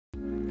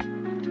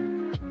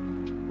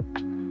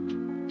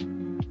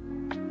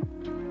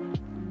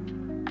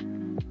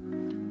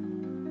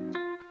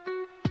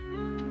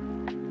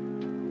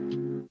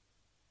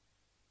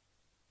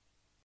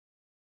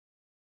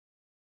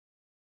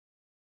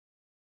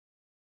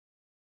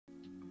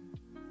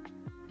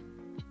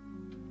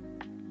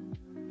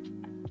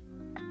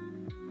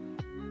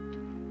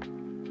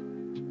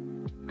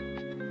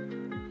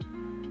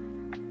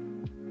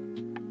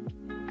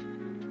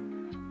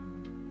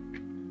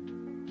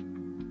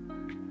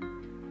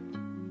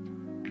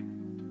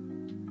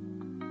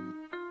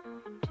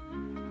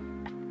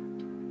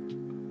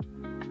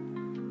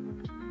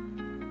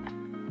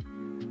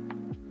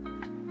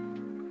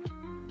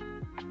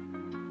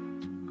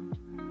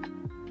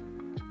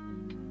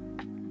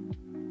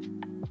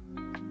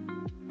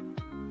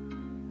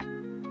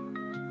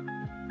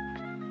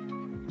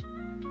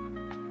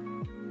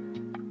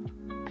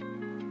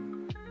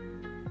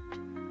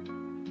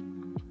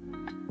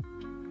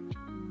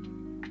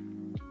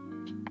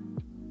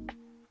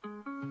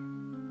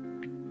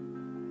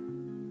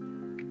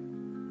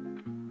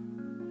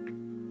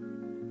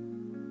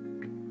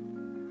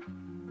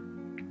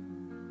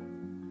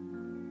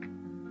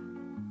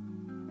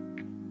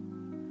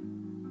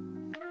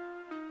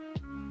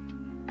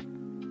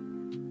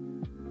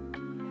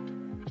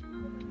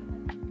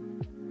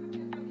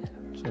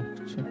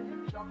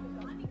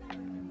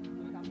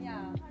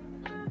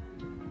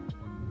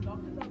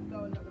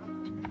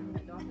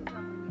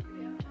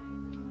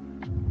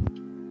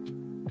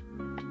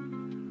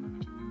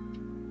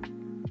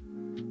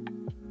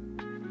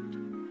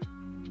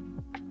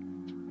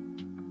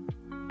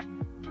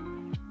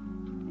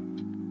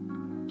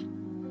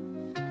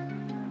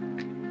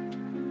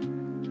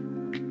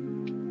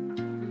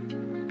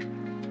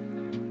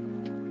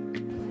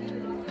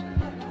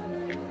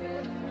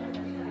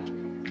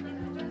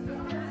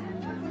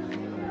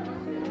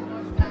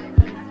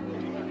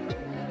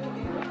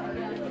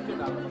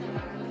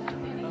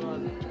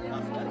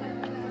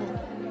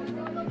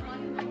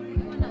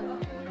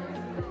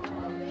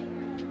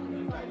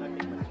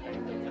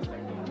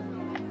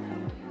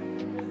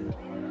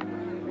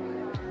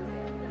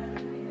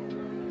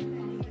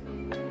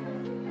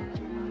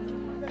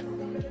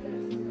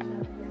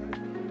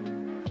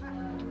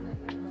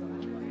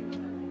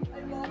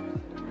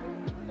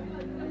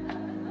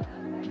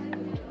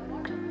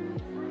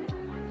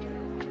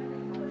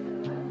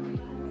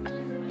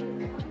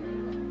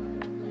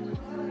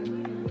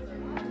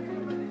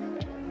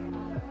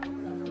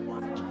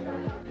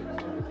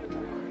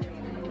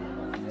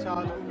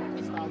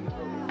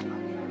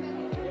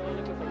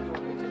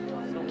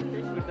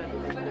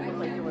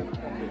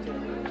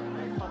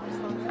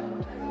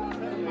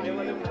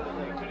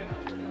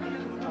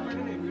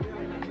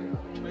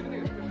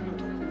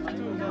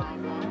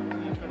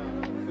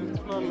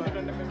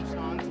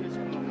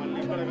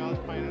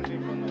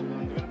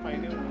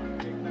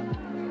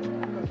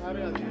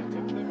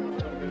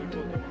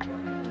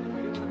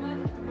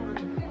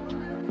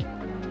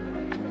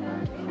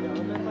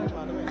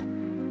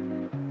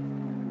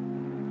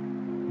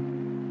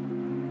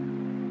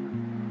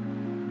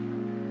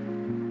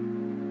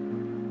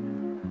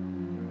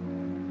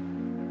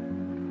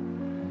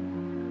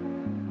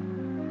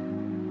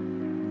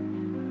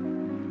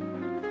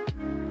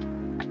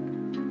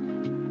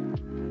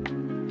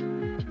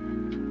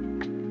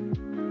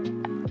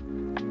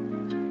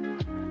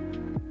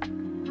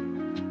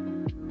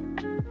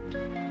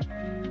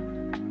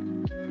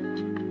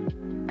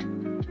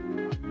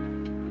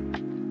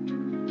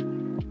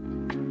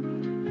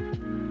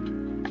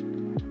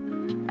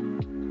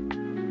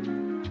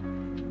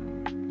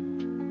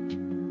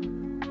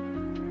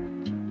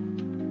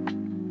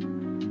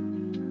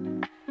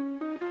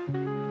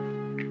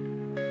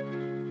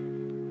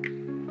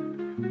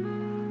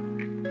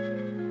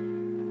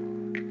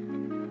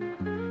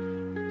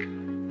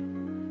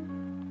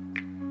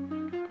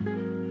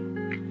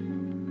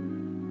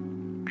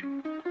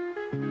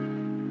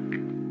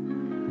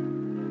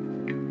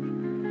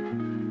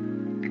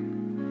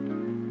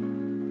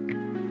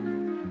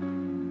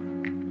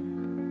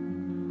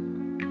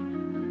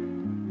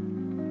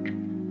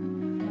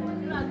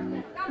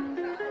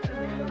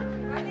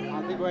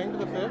Going to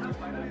the fifth.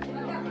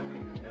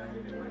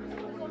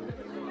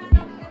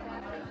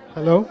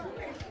 Hello.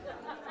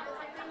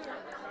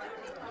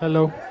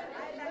 Hello.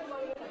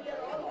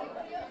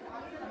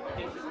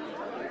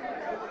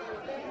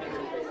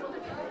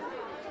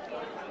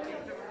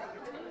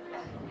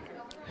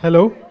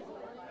 Hello.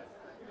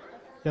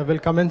 Yeah, we'll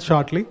come in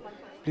shortly.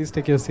 Please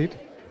take your seat.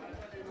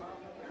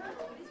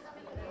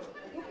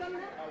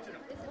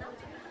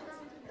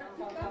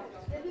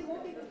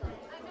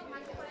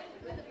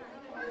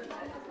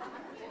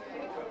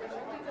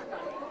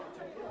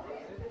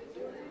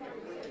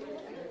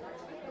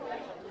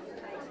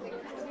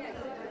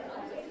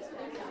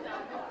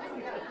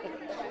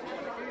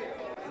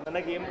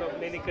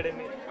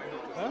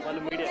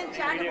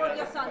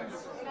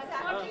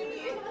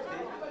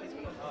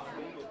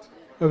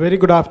 A very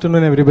good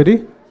afternoon,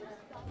 everybody.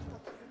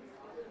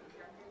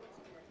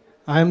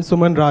 I am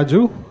Suman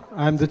Raju.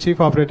 I am the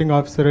Chief Operating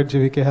Officer at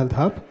GVK Health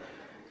Hub.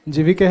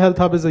 GVK Health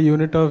Hub is a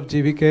unit of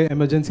GVK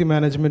Emergency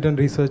Management and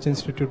Research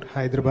Institute,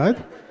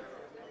 Hyderabad.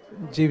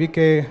 It's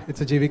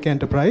a GVK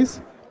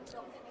enterprise.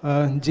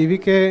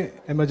 GVK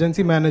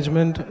Emergency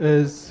Management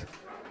is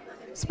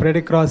spread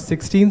across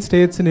 16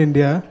 states in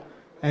India,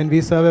 and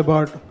we serve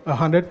about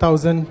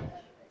 100,000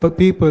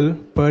 people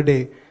per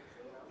day,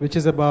 which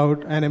is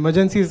about an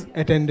emergency is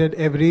attended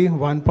every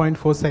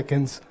 1.4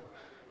 seconds.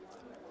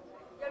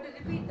 You have to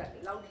repeat that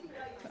loudly.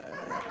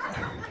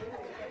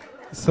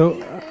 So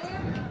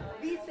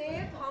We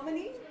save how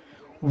many?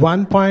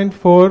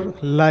 1.4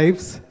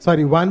 lives,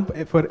 sorry,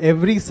 for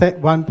every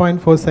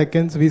 1.4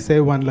 seconds we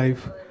save one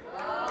life.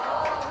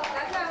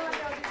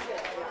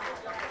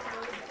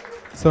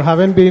 So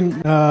haven't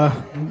been,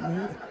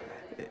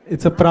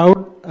 it's a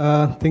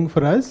proud thing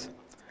for us.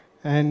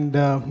 And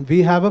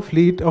we have a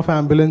fleet of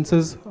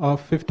ambulances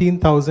of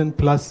 15,000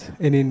 plus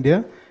in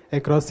India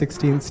across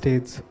 16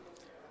 states.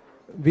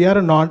 We are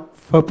a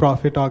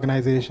not-for-profit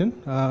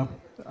organization.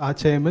 Our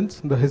chairman's,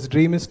 his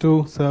dream is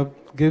to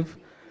give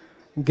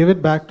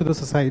it back to the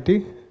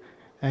society,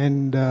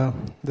 and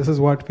this is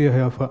what we are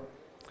here for.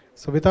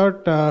 So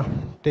without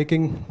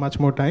taking much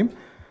more time,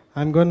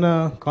 I'm going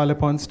to call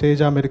upon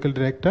stage our medical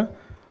director,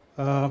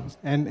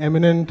 an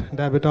eminent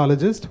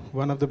diabetologist,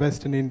 one of the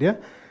best in India,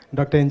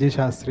 Dr. N.G.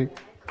 Shastri.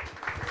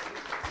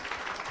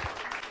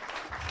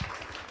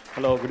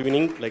 Hello, good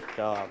evening.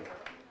 I'm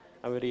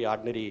a very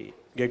ordinary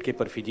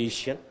gatekeeper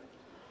physician.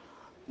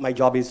 My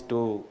job is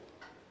to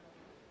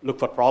look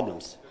for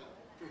problems,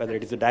 whether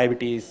it is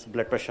diabetes,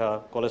 blood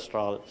pressure,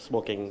 cholesterol,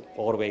 smoking,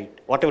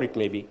 overweight, whatever it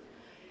may be,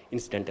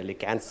 incidentally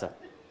cancer.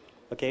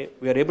 Okay,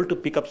 we are able to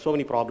pick up so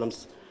many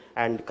problems,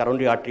 and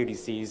coronary artery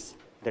disease,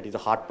 that is the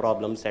heart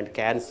problems, and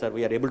cancer,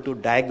 we are able to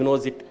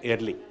diagnose it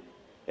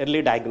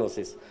early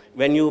diagnosis.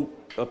 When you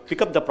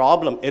pick up the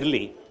problem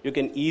early, you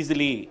can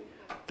easily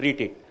treat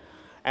it.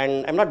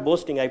 And I'm not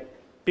boasting, I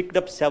picked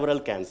up several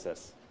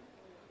cancers.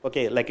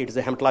 Okay, like it is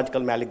a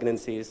hematological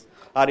malignancies,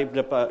 or if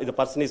the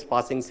person is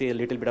passing, say, a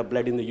little bit of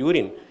blood in the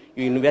urine,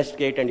 you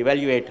investigate and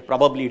evaluate,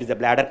 probably it is a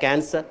bladder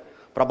cancer,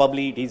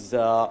 probably it is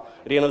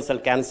renal cell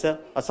cancer,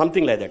 or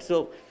something like that.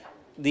 So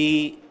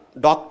the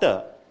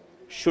doctor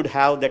should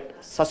have that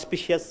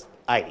suspicious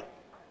eye.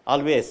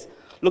 Always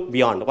look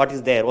beyond what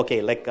is there.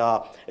 Okay, like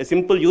a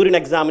simple urine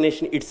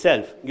examination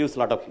itself gives a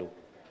lot of clue.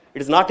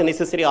 It is not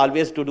necessary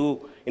always to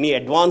do any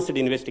advanced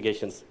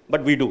investigations,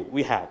 but we do,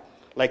 we have.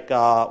 Like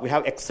we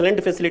have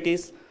excellent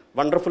facilities,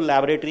 wonderful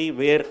laboratory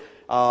where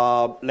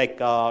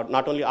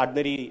not only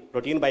ordinary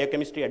routine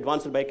biochemistry,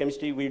 advanced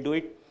biochemistry, we do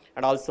it,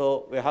 and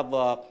also we have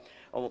a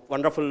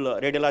wonderful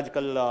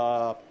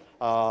radiological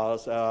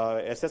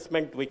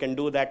assessment. We can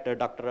do that.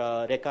 Dr.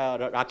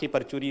 Raki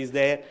Parchuri is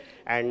there,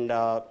 and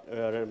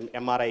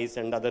MRIs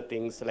and other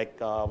things,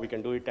 we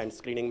can do it, and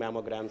screening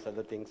mammograms,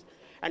 other things.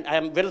 And I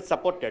am well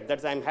supported.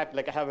 That's I'm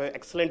happy. I have an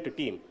excellent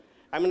team.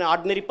 I'm an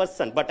ordinary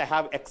person, but I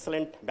have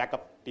excellent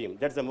backup team.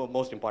 That's the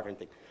most important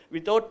thing.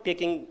 Without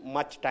taking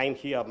much time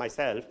here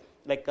myself,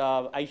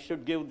 I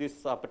should give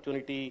this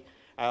opportunity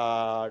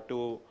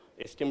to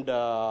esteemed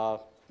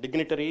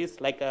dignitaries.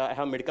 I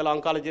have medical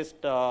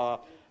oncologist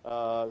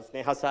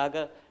Sneha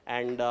Sagar,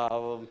 and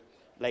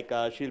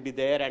she'll be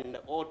there. And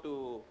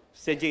to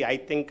Seji, I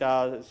think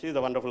she's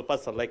a wonderful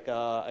person.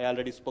 I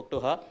already spoke to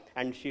her,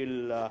 and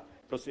she'll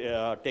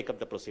take up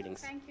the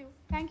proceedings.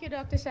 Thank you,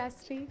 Dr.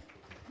 Shastri.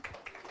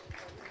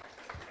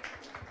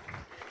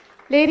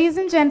 Ladies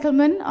and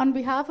gentlemen, on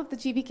behalf of the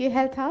GVK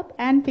Health Hub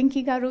and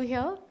Pinky Garu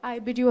here, I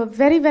bid you a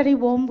very, very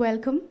warm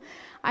welcome.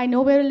 I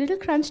know we're a little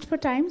crunched for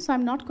time, so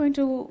I'm not going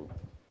to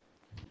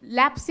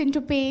lapse into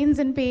pains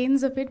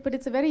of it, but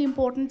it's a very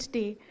important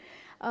day.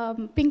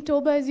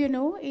 Pinktober, as you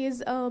know,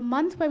 is a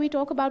month where we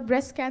talk about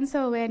breast cancer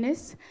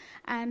awareness,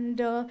 and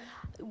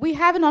we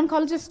have an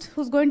oncologist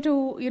who's going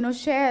to,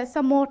 share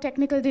some more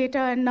technical data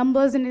and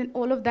numbers and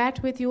all of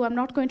that with you. I'm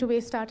not going to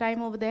waste our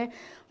time over there,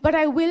 but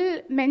I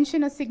will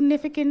mention a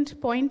significant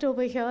point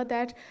over here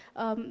that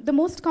the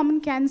most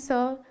common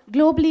cancer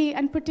globally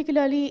and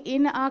particularly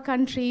in our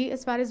country,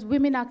 as far as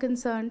women are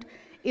concerned,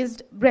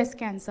 is breast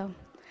cancer.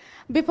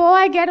 Before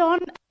I get on,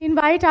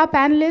 invite our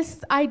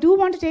panelists, I do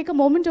want to take a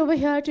moment over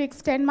here to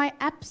extend my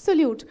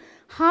absolute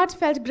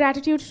heartfelt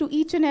gratitude to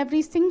each and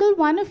every single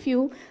one of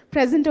you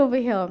present over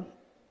here.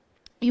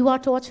 You are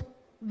torch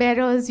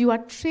bearers, you are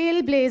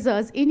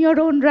trailblazers in your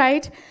own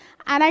right,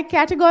 and I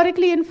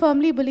categorically and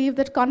firmly believe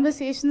that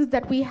conversations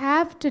that we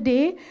have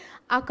today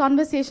are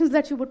conversations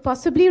that you would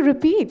possibly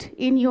repeat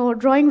in your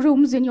drawing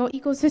rooms, in your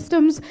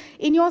ecosystems,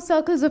 in your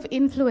circles of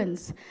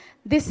influence.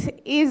 This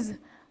is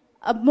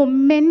a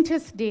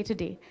momentous day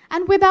today.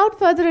 And without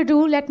further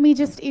ado, let me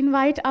just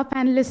invite our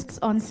panelists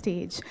on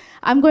stage.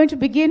 I'm going to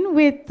begin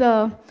with,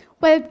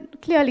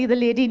 clearly the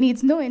lady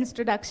needs no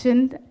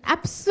introduction.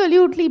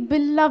 Absolutely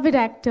beloved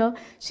actor.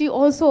 She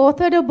also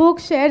authored a book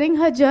sharing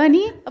her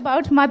journey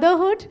about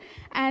motherhood.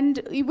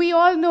 And we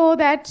all know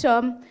that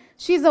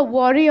she's a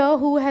warrior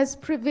who has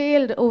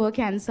prevailed over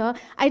cancer.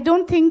 I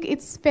don't think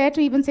it's fair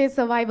to even say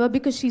survivor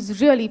because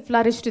she's really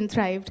flourished and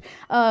thrived.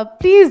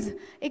 Please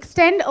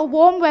extend a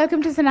warm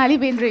welcome to Sonali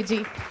Bendre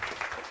ji.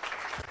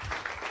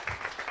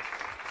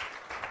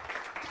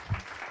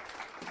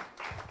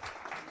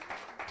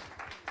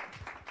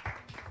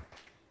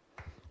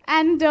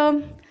 And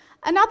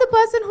another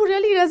person who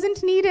really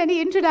doesn't need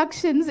any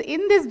introductions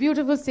in this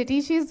beautiful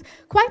city. She's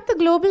quite the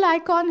global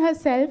icon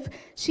herself.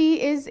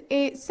 She is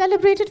a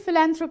celebrated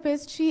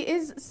philanthropist. She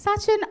is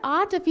such an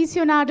art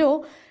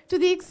aficionado to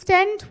the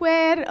extent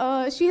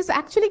where she has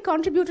actually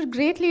contributed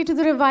greatly to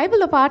the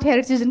revival of art,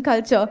 heritage, and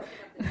culture.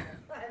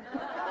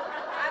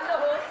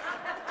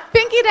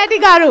 Pinky Reddy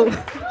Garu.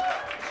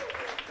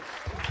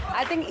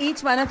 I think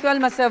each one of you all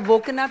must have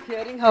woken up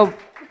hearing her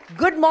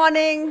good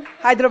morning,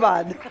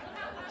 Hyderabad.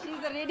 She's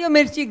the Radio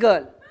Mirchi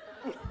girl.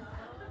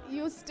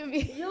 Used to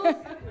be.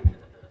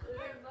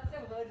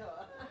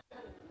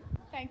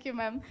 Thank you,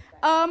 ma'am.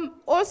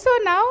 Also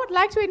now, I'd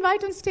like to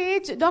invite on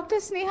stage Dr.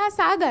 Sneha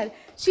Sagar.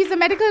 She's a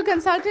medical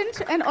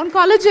consultant and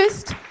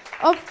oncologist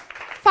of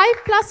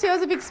 5+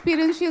 years of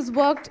experience. She has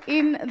worked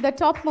in the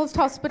topmost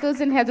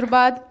hospitals in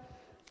Hyderabad.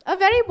 A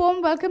very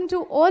warm welcome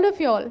to all of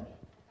you all.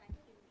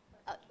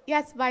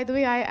 Yes, by the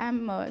way, I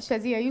am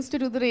Shazi. I used to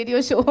do the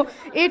radio show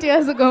 8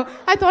 years ago.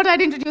 I thought I'd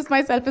introduce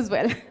myself as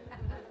well.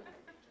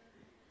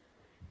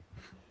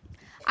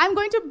 I'm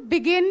going to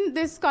begin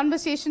this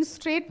conversation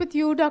straight with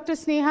you, Dr.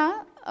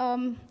 Sneha.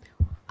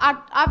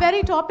 Our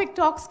very topic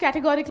talks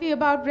categorically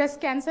about breast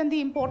cancer and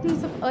the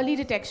importance of early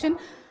detection.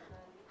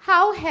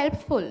 How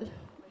helpful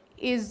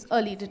is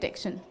early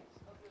detection?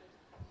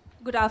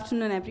 Good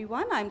afternoon,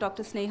 everyone. I'm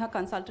Dr. Sneha,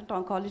 consultant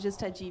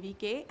oncologist at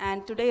GVK,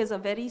 and today is a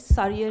very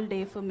surreal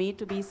day for me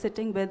to be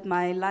sitting with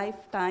my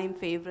lifetime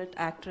favorite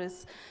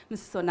actress,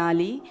 Ms.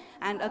 Sonali,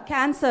 and a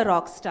cancer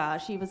rock star.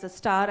 She was a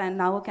star and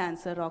now a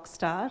cancer rock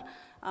star.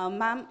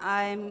 Ma'am,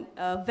 I'm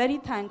very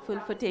thankful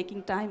for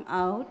taking time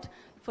out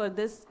for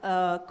this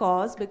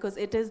cause because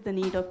it is the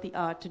need of the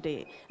hour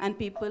today, and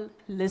people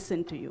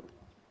listen to you.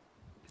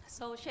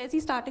 So,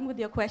 Shazi, starting with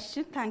your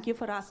question, thank you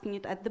for asking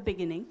it at the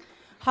beginning.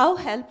 How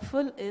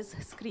helpful is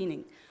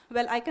screening?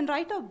 Well, I can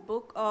write a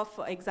book of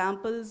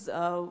examples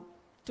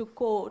to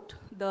quote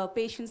the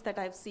patients that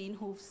I've seen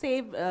who've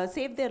saved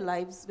their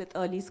lives with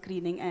early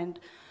screening and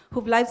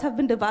whose lives have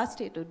been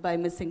devastated by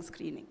missing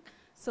screening.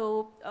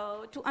 So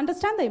to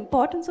understand the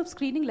importance of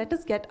screening, let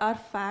us get our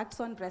facts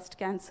on breast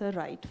cancer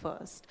right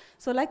first.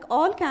 So like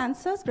all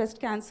cancers, breast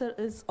cancer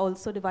is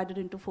also divided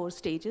into 4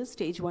 stages,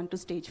 stage 1 to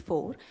stage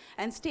 4.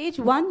 And stage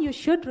 1, you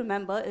should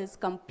remember, is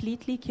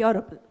completely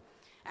curable.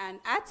 And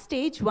at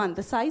stage 1,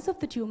 the size of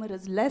the tumor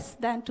is less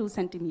than 2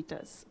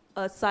 centimeters,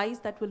 a size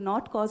that will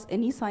not cause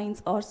any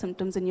signs or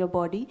symptoms in your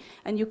body,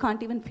 and you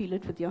can't even feel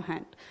it with your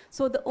hand.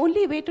 So the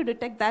only way to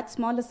detect that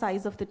smaller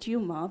size of the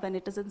tumor when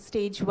it is in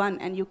stage 1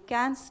 and you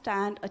can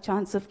stand a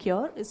chance of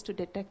cure is to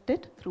detect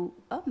it through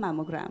a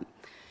mammogram.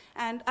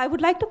 And I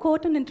would like to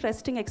quote an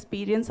interesting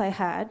experience I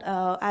had.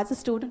 As a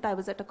student, I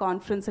was at a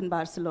conference in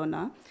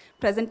Barcelona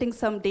presenting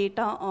some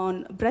data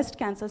on breast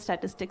cancer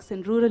statistics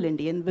in rural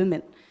Indian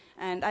women.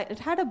 And it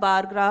had a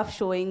bar graph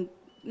showing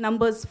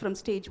numbers from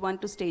stage 1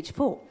 to stage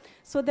 4.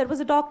 So there was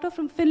a doctor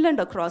from Finland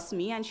across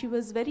me, and she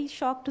was very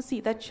shocked to see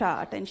that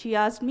chart. And she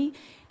asked me,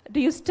 do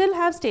you still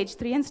have stage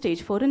 3 and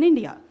stage 4 in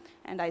India?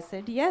 And I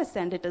said, yes,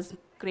 and it is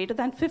greater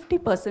than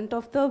 50%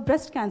 of the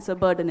breast cancer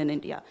burden in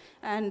India.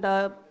 And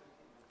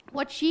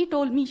what she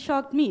told me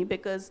shocked me,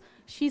 because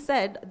she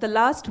said the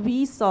last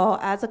we saw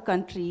as a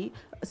country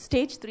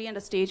stage 3 and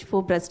a stage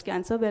 4 breast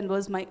cancer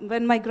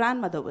when my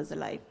grandmother was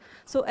alive.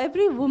 So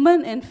every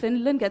woman in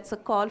Finland gets a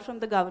call from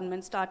the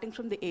government starting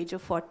from the age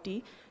of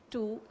 40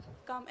 to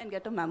come and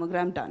get a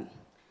mammogram done.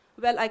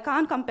 Well, I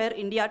can't compare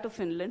India to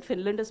Finland.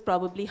 Finland is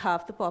probably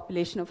half the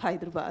population of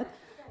Hyderabad.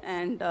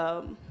 And,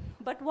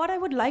 but what I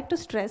would like to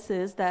stress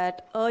is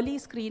that early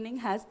screening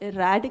has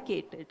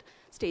eradicated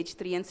stage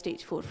 3 and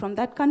stage 4 from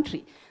that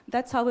country.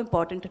 That's how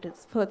important it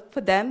is.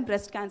 For them,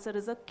 breast cancer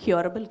is a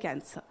curable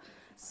cancer.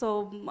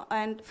 So,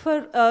 and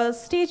for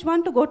stage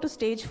 1 to go to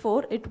stage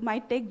 4, it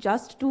might take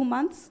just 2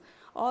 months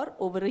or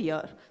over a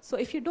year. So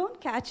if you don't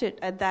catch it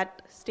at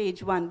that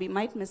stage 1, we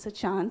might miss a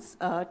chance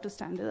to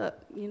stand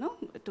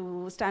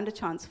a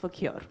chance for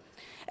cure.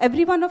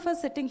 Every one of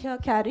us sitting here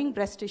carrying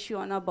breast tissue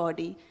on our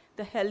body,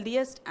 the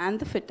healthiest and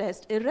the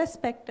fittest,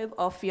 irrespective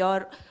of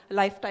your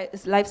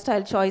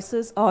lifestyle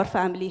choices or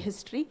family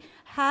history,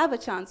 have a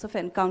chance of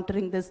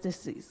encountering this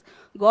disease.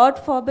 God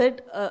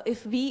forbid,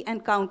 if we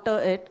encounter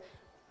it,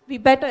 we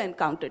better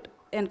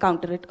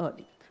encounter it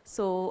early.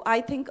 So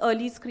I think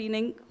early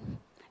screening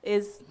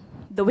is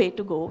the way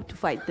to go to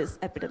fight this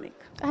epidemic.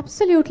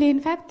 Absolutely. In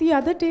fact, the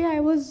other day I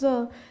was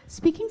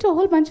speaking to a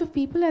whole bunch of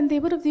people, and they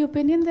were of the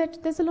opinion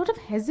that there's a lot of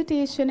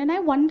hesitation. And I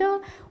wonder,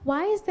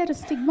 why is there a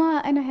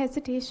stigma and a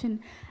hesitation?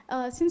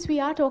 Since we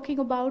are talking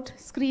about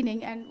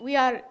screening, and we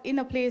are in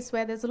a place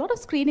where there's a lot of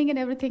screening and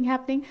everything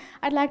happening,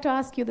 I'd like to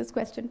ask you this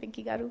question,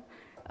 Pinky Garu.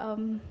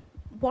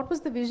 What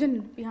was the vision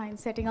behind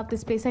setting up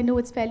this place? I know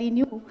it's fairly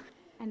new.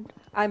 And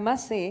I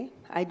must say,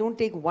 I don't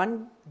take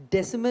one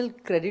decimal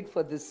credit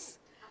for this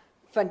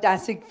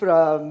fantastic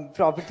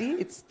property.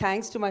 It's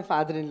thanks to my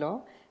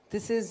father-in-law.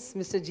 This is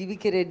Mr.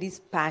 G.V.K. Reddy's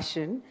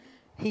passion.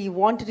 He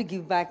wanted to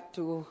give back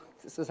to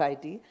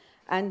society.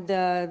 And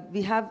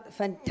we have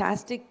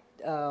fantastic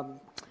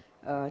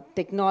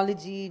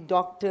technology,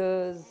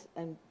 doctors,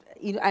 and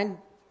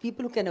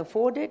people who can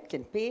afford it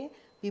can pay.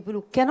 People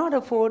who cannot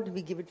afford,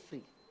 we give it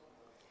free.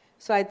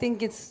 So I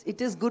think it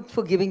is good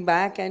for giving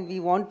back, and we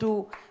want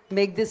to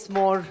make this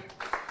more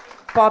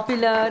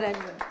popular, and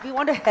we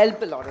want to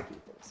help a lot of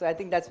people. So I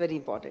think that's very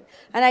important.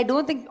 And I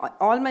don't think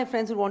all my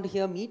friends would want to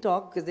hear me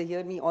talk, because they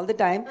hear me all the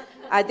time.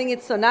 I think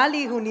it's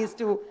Sonali who needs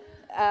to,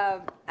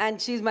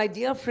 and she's my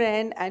dear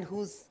friend, and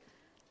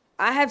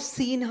I have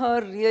seen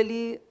her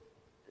really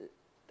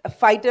a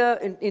fighter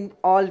in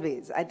all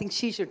ways. I think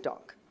she should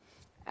talk,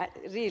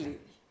 really.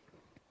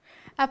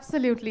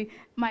 absolutely.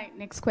 My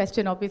next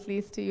question, obviously,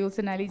 is to you,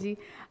 Sonali ji.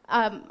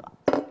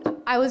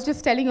 I was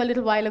just telling you a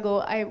little while ago,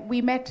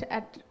 we met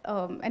at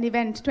an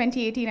event,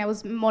 2018. I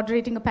was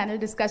moderating a panel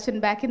discussion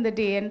back in the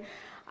day, and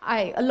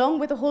I, along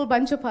with a whole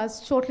bunch of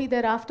us, shortly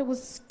thereafter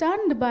was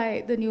stunned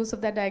by the news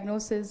of that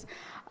diagnosis.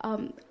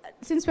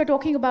 Since we're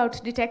talking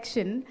about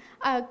detection,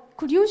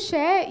 could you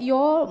share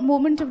your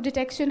moment of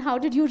detection? How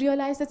did you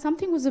realize that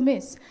something was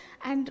amiss?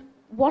 And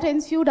what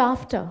ensued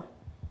after?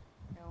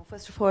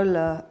 First of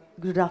all,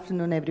 good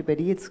afternoon,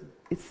 everybody.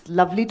 It's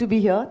lovely to be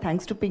here.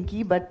 Thanks to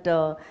Pinky. But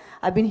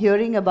I've been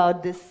hearing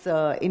about this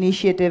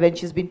initiative, and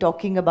she's been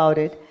talking about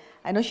it.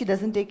 I know she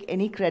doesn't take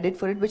any credit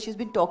for it, but she's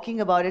been talking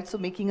about it, so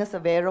making us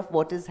aware of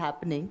what is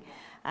happening.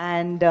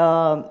 And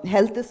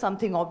health is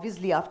something,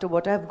 obviously, after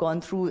what I've gone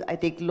through, I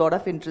take a lot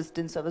of interest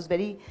in. So I was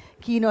very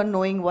keen on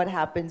knowing what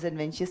happens. And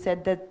when she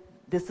said that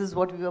this is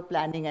what we were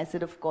planning, I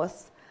said, of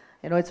course,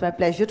 it's my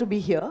pleasure to be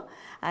here.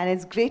 And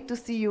it's great to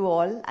see you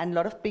all, and a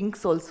lot of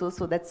pinks also.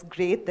 So that's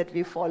great that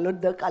we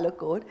followed the color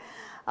code.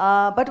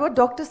 But what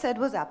doctor said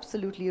was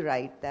absolutely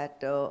right, that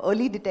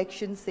early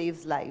detection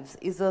saves lives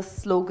is a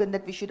slogan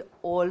that we should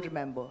all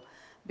remember.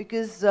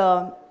 Because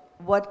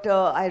what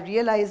I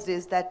realized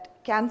is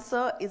that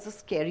cancer is a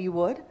scary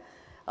word.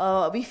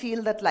 We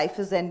feel that life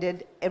is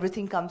ended,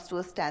 everything comes to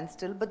a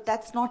standstill, but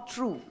that's not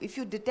true. If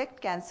you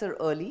detect cancer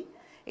early,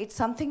 it's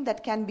something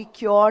that can be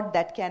cured,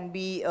 that can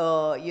be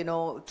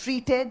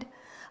treated.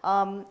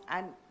 And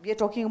we are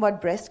talking about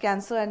breast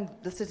cancer, and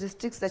the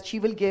statistics that she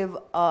will give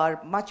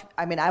are much,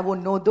 I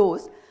won't know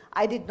those.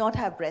 I did not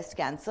have breast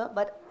cancer,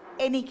 but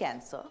any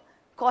cancer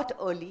caught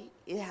early,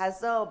 it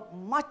has a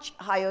much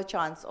higher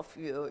chance of,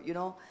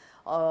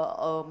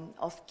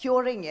 of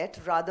curing it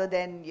rather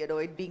than,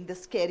 it being the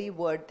scary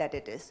word that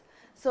it is.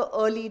 So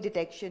early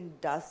detection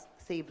does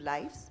save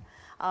lives.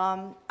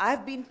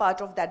 I've been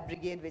part of that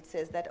brigade which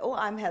says that, oh,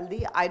 I'm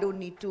healthy, I don't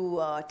need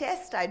to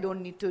test, I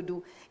don't need to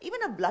do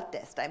even a blood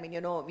test. I mean,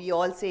 we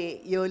all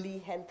say yearly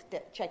health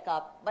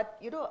checkup,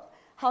 but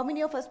how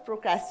many of us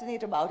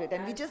procrastinate about it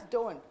and we just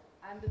don't?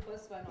 I'm the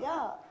first one.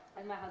 Yeah.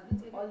 And my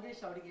husband's always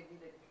shouting at me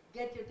like,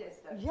 get your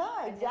test done.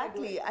 Yeah,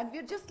 exactly. And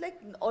we're just like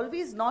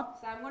always not.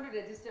 So I'm going to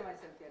register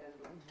myself here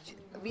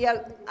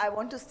and I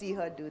want to see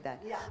her do that.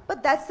 Yeah.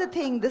 But that's the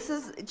thing. This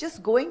is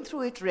just going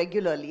through it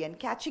regularly and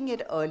catching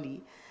it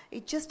early.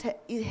 It just,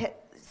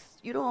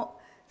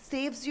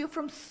 saves you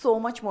from so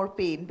much more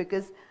pain,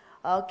 because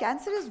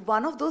cancer is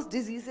one of those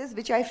diseases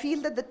which I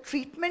feel that the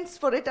treatments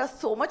for it are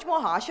so much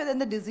more harsher than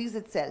the disease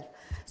itself.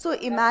 So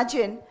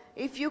imagine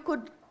if you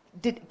could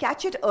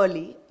catch it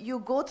early, you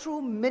go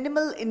through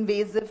minimal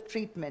invasive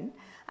treatment,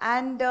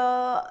 and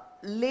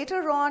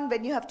later on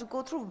when you have to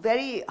go through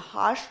very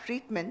harsh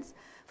treatments,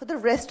 for the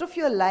rest of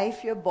your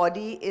life your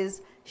body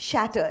is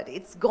shattered.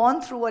 It's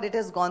gone through what it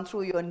has gone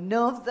through. Your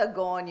nerves are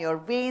gone, your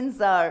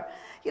veins are,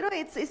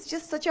 it's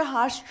just such a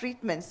harsh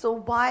treatment. So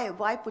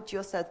why put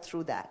yourself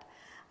through that?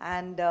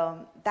 And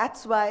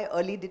that's why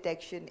early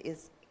detection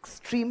is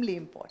extremely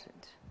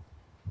important.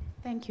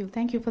 Thank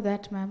you for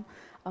that, ma'am.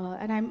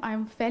 And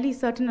I'm fairly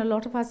certain a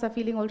lot of us are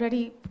feeling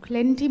already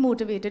plenty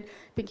motivated,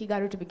 Pinky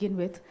Garu to begin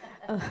with.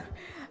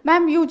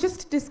 Ma'am, you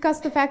just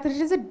discussed the fact that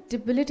it is a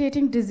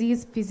debilitating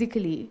disease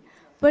physically,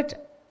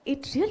 but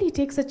it really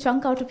takes a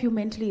chunk out of you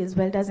mentally as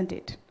well, doesn't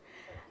it?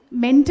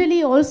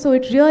 Mentally also,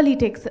 it really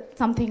takes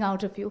something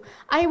out of you.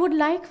 I would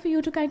like for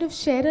you to kind of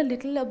share a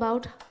little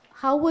about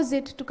how was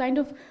it to kind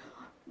of,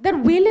 that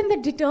will and the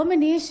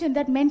determination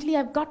that mentally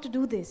I've got to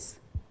do this.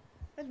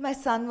 Well, my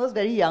son was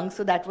very young,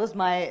 so that was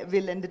my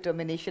will and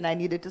determination. I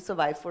needed to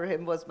survive for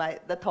him was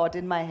the thought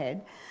in my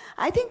head.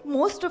 I think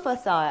most of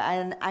us are,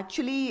 and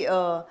actually,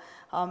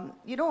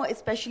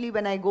 especially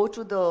when I go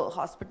to the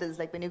hospitals,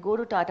 like when you go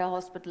to Tata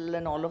Hospital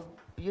and all of,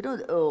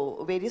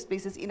 various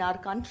places in our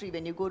country,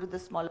 when you go to the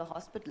smaller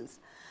hospitals,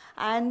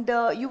 and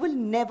you will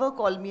never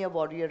call me a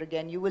warrior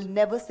again. You will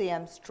never say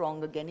I'm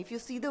strong again. If you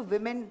see the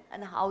women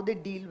and how they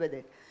deal with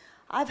it,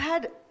 I've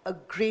had a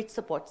great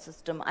support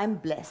system. I'm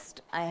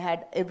blessed. I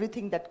had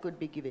everything that could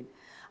be given.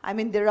 I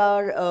mean, there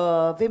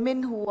are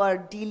women who are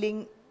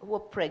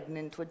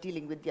pregnant, who are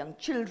dealing with young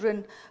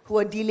children, who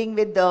are dealing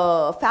with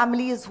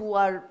families who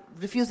are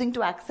refusing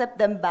to accept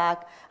them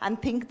back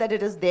and think that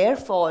it is their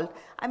fault.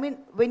 I mean,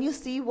 when you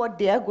see what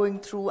they are going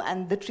through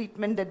and the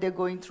treatment that they're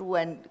going through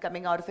and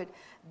coming out of it,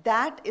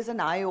 that is an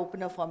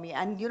eye-opener for me.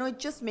 And, it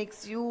just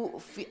makes you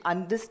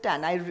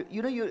understand.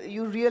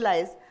 You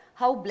realize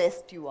how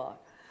blessed you are.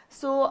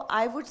 So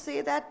I would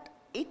say that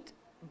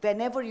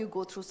whenever you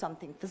go through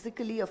something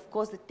physically, of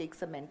course, it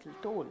takes a mental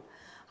toll.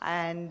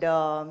 And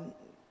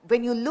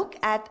when you look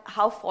at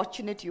how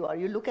fortunate you are,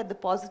 you look at the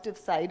positive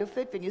side of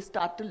it, when you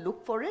start to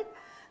look for it,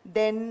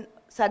 then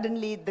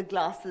suddenly the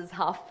glass is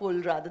half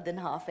full rather than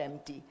half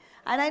empty.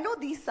 And I know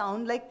these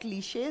sound like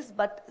cliches,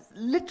 but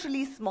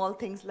literally small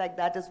things like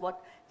that is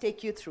what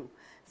take you through.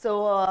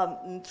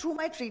 So through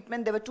my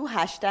treatment, there were 2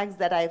 hashtags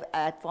that I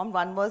had formed.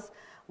 One was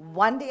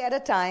one day at a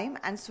time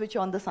and switch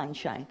on the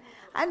sunshine.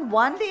 And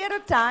one day at a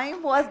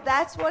time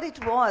that's what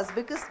it was.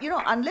 Because,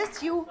 unless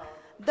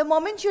the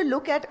moment you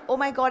look at, oh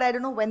my God, I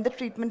don't know when the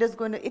treatment is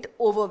going to, it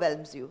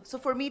overwhelms you. So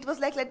for me, it was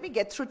like, let me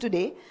get through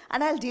today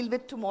and I'll deal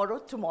with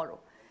tomorrow,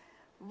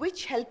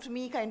 which helped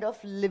me kind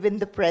of live in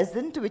the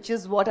present, which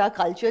is what our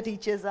culture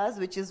teaches us,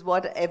 which is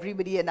what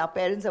everybody and our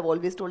parents have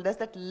always told us,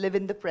 that live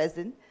in the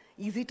present.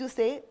 Easy to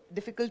say,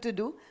 difficult to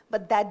do,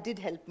 but that did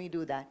help me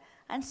do that.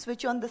 And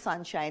switch on the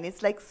sunshine.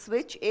 It's like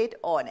switch it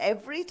on.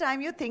 Every time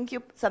you think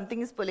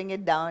something is pulling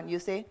it down, you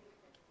say,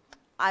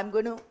 I'm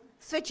going to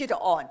switch it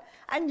on.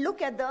 And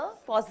look at the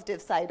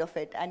positive side of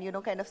it and,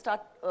 kind of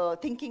start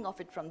thinking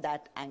of it from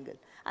that angle.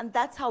 And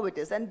that's how it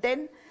is. And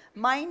then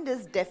mind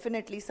is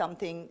definitely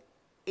something,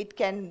 it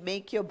can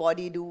make your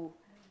body do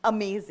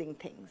amazing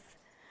things.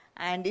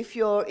 And if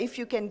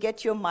you can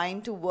get your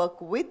mind to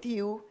work with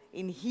you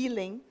in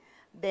healing,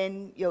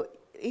 then your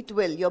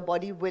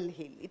body will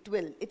heal.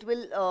 It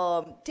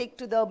will take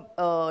to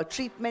the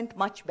treatment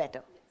much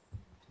better.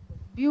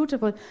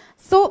 Beautiful.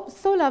 So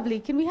lovely.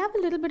 Can we have a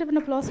little bit of an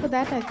applause for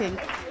that, I think?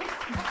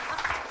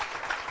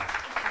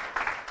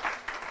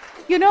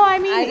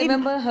 I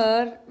remember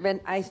her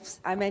when I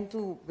went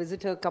to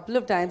visit her a couple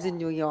of times in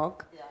New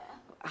York. Yeah.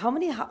 How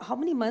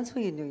many months were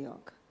you in New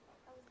York?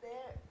 I was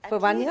there for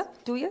 1 year?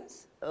 2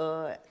 years?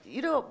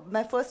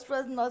 My first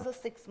one was a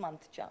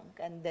 6-month chunk,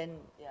 and then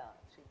 3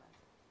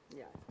 months.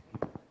 Yeah.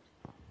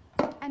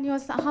 And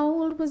how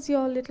old was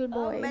your little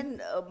boy? When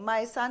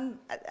my son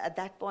at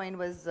that point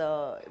was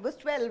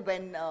 12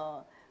 when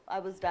I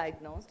was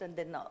diagnosed, and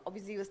then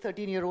obviously he was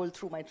 13-year-old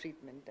through my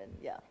treatment, and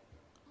yeah.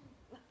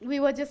 We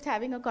were just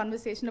having a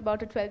conversation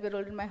about a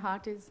 12-year-old, and my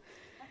heart is,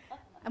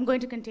 I'm going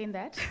to contain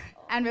that.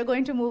 And we're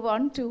going to move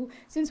on to,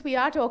 since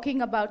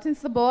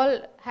the ball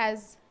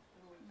has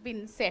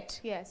been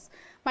set, yes.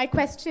 My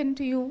question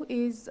to you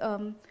is,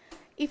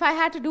 if I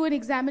had to do an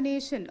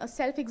examination, a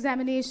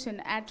self-examination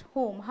at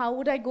home, how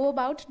would I go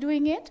about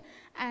doing it?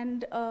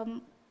 And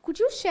could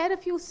you share a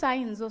few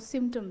signs or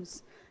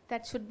symptoms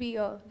that should be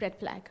a red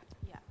flag?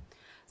 Yeah.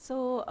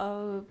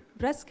 So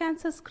breast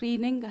cancer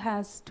screening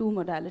has two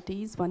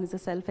modalities. One is a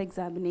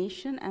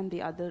self-examination and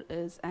the other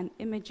is an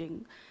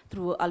imaging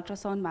through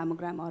ultrasound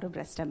mammogram or a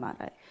breast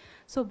MRI.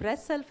 So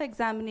breast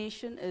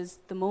self-examination is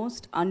the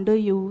most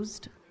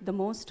underused, the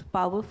most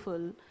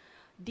powerful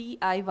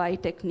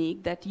DIY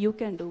technique that you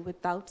can do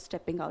without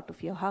stepping out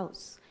of your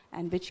house,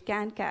 and which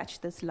can catch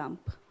this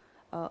lump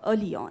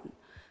early on.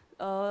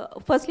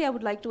 Firstly, I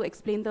would like to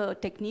explain the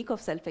technique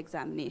of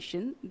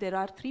self-examination. There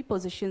are 3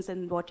 positions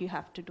in what you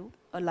have to do: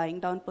 a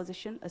lying down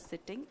position, a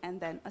sitting, and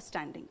then a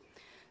standing.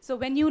 So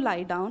when you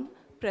lie down,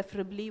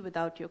 preferably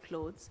without your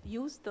clothes,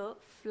 use the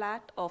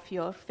flat of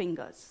your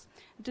fingers.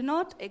 Do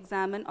not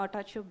examine or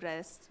touch your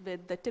breasts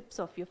with the tips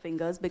of your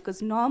fingers,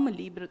 because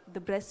normally the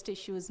breast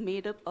tissue is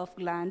made up of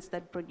glands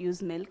that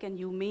produce milk, and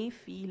you may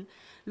feel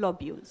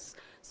lobules.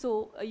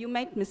 So you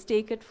might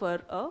mistake it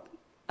for an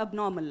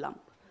abnormal lump.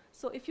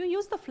 So if you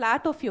use the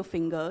flat of your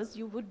fingers,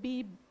 you would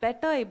be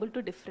better able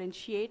to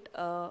differentiate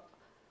a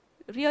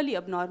really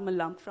abnormal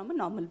lump from a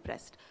normal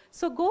breast.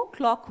 So go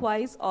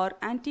clockwise or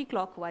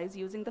anti-clockwise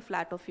using the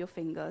flat of your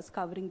fingers,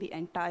 covering the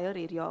entire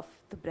area of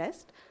the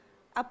breast,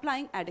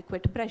 applying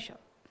adequate pressure.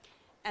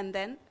 And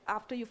then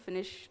after you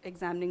finish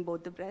examining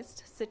both the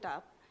breasts, sit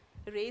up,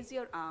 raise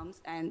your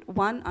arms, and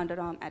one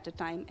underarm at a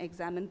time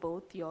examine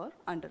both your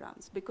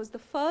underarms, because the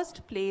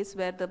first place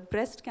where the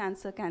breast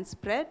cancer can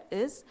spread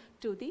is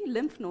to the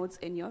lymph nodes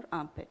in your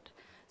armpit.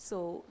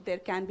 So there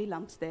can be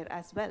lumps there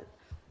as well.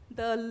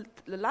 The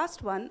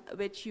last one,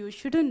 which you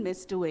shouldn't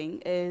miss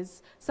doing,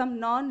 is some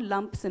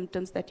non-lump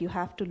symptoms that you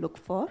have to look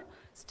for.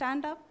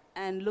 Stand up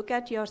and look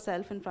at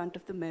yourself in front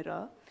of the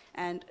mirror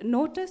and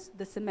notice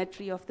the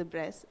symmetry of the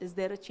breast. Is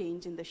there a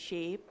change in the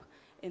shape,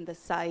 in the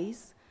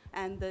size?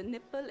 And the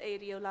nipple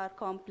areolar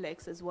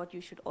complex is what you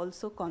should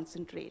also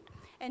concentrate.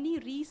 Any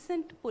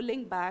recent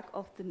pulling back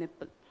of the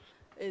nipple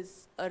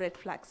is a red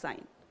flag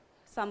sign.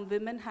 Some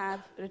women have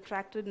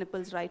retracted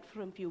nipples right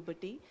from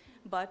puberty,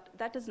 but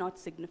that is not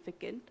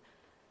significant.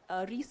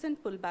 A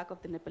recent pullback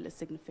of the nipple is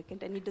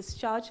significant. Any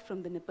discharge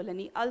from the nipple,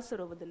 any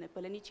ulcer over the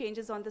nipple, any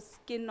changes on the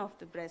skin of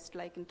the breast,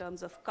 like in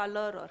terms of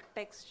color or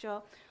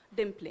texture,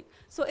 dimpling.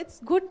 So it's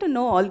good to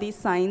know all these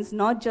signs,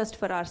 not just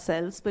for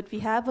ourselves, but we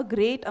have a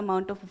great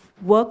amount of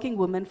working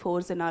women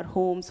force in our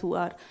homes who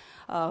are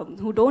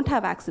who don't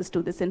have access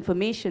to this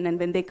information. And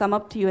when they come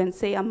up to you and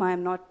say, Amma,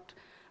 I'm not,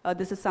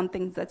 this is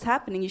something that's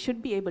happening, you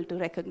should be able to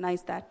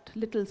recognize that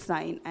little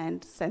sign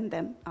and send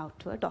them out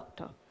to a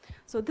doctor.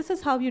 So this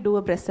is how you do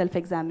a breast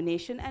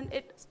self-examination, and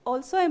it's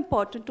also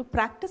important to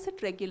practice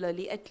it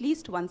regularly, at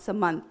least once a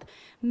month,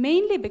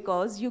 mainly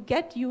because you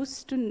get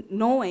used to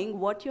knowing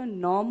what your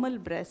normal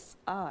breasts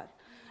are,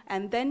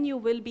 and then you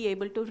will be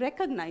able to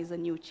recognize a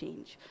new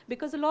change.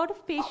 Because a lot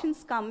of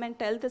patients come and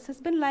tell, this has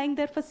been lying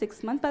there for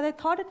 6 months, but I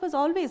thought it was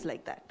always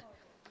like that,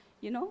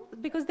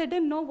 because they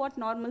didn't know what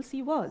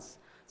normalcy was.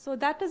 So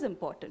that is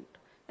important.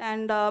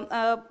 And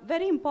a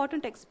very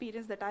important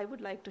experience that I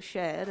would like to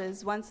share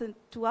is once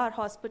to our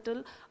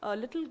hospital, a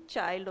little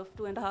child of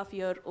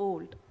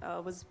 2.5-year-old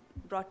was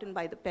brought in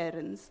by the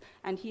parents,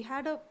 and he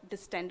had a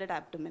distended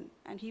abdomen,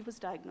 and he was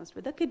diagnosed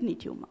with a kidney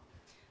tumor.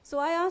 So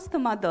I asked the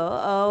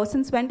mother,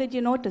 since when did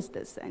you notice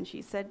this? And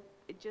she said,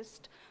 it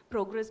just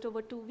progressed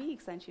over 2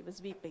 weeks, and she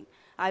was weeping.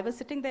 I was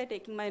sitting there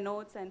taking my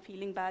notes and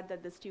feeling bad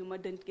that this tumor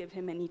didn't give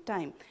him any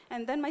time.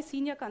 And then my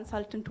senior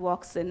consultant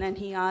walks in and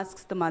he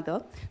asks the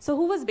mother, so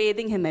who was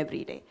bathing him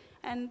every day?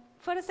 And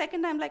for a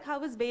second I'm like,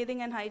 how is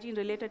bathing and hygiene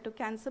related to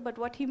cancer? But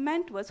what he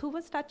meant was, who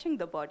was touching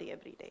the body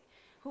every day?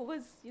 Who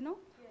was,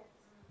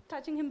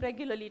 touching him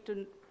regularly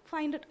to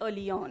find it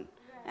early on?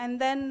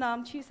 And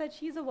then she said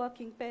she's a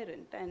working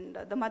parent, and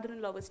the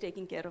mother-in-law was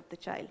taking care of the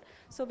child.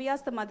 So we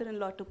asked the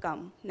mother-in-law to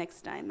come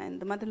next time, and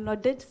the mother-in-law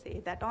did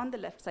say that on the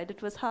left side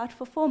it was hard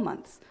for 4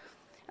 months.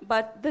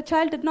 But the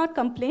child did not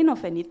complain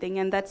of anything,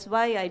 and that's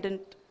why I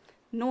didn't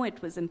know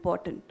it was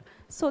important.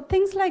 So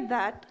things like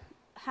that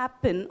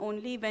happen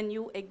only when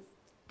you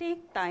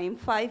take time,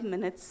 5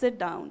 minutes, sit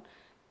down,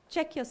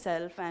 check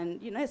yourself, and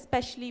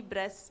especially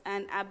breasts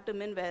and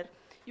abdomen where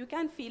you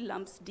can feel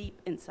lumps deep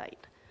inside.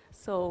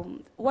 So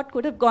what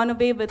could have gone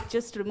away with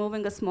just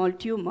removing a small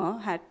tumor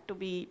had to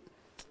be,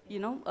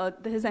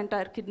 his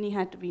entire kidney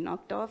had to be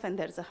knocked off, and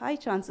there's a high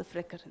chance of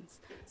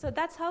recurrence. So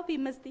that's how we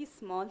miss these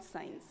small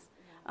signs.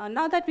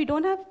 Now that we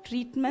don't have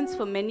treatments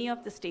for many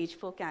of the stage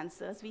 4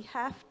 cancers, we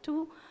have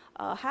to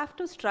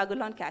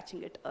struggle on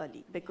catching it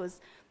early,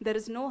 because there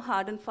is no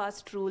hard and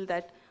fast rule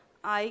that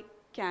I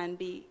can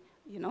be,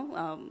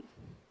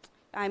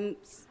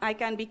 I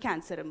can be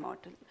cancer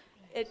immortal.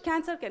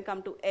 Cancer can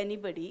come to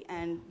anybody,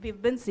 and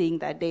we've been seeing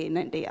that day in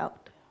and day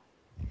out.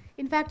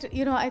 In fact,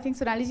 I think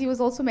Sonali ji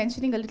was also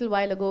mentioning a little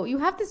while ago, you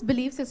have this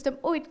belief system,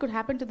 oh, it could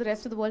happen to the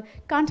rest of the world,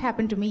 can't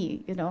happen to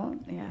me,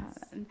 Yeah.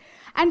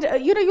 And,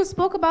 you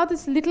spoke about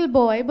this little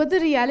boy, but the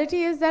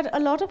reality is that a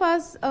lot of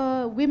us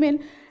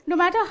women, no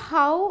matter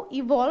how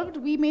evolved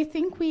we may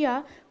think we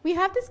are, we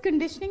have this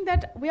conditioning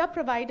that we are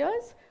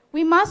providers,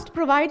 we must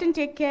provide and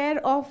take care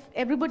of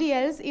everybody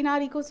else in our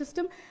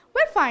ecosystem.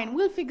 We're fine,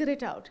 we'll figure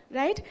it out,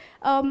 right?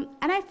 And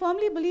I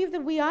firmly believe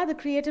that we are the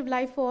creative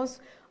life force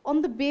on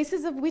the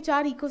basis of which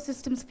our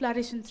ecosystems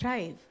flourish and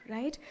thrive,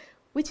 right?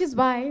 Which is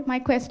why my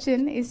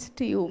question is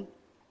to you.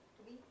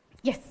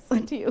 Yes,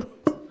 to you.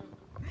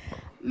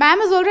 Ma'am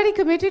is already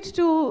committed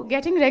to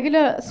getting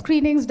regular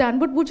screenings done,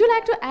 but would you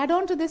like to add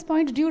on to this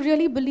point? Do you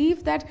really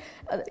believe that,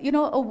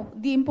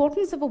 the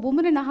importance of a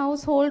woman in a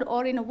household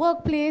or in a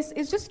workplace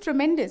is just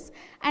tremendous,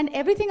 and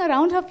everything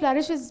around her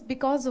flourishes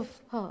because of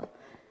her?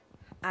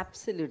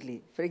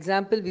 Absolutely. For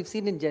example, we've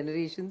seen in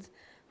generations,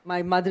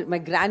 my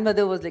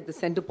grandmother was like the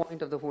center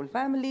point of the whole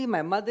family.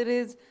 My mother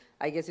is,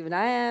 I guess even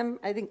I am.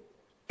 I think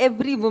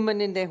every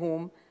woman in their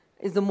home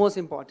is the most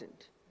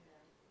important.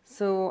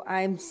 So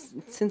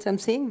since I'm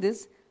saying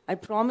this, I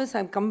promise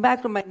I'll come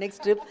back from my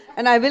next trip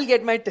and I will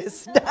get my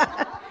test.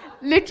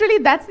 Literally,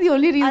 that's the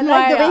only reason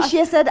why I like the way she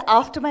has said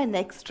after my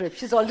next trip.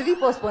 She's already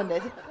postponed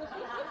it.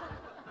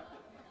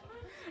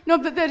 No,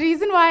 but the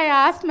reason why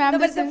I asked, ma'am, no,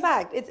 but it's a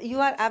fact. You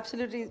are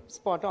absolutely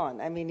spot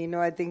on. I mean,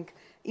 I think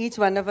each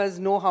one of us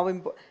know how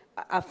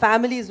our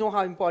families know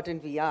how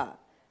important we are.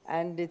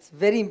 And it's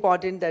very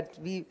important that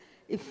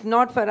if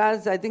not for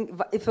us, I think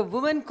if a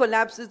woman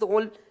collapses, the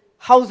whole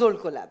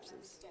household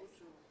collapses.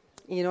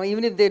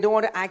 Even if they don't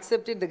want to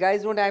accept it, the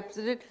guys don't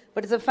accept it,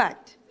 but it's a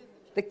fact.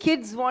 The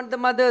kids want the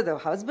mother, the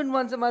husband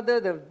wants the mother,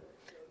 the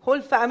whole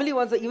family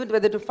wants even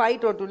whether to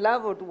fight or to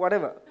love or to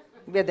whatever.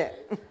 We're there.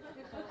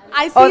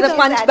 I see or the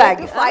punch bag.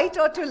 To fight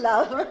or to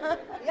love.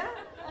 Yeah.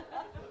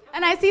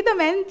 And I see the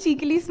men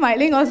cheekily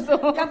smiling also.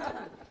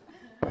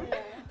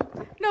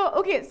 No,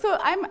 okay, so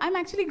I'm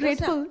actually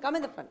grateful. Come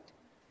in the front.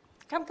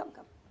 Come.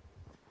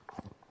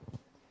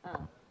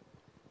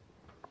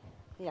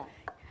 Yeah.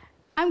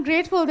 I'm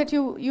grateful that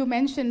you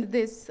mentioned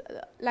this.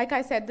 Like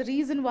I said, the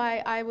reason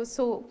why I was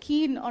so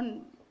keen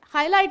on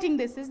highlighting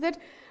this is that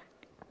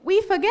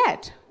we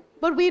forget,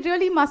 but we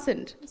really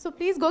mustn't. So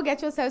please go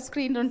get yourself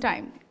screened on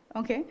time,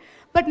 okay?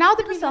 But now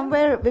that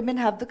somewhere women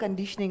have the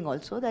conditioning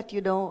also that,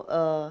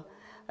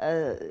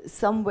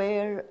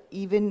 somewhere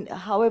even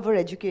however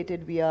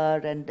educated we are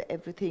and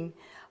everything,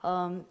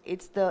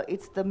 it's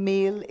the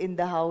male in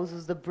the house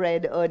who's the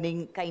bread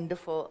earning kind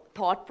of a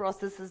thought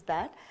process is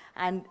that,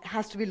 and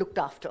has to be looked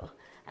after.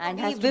 And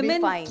has to be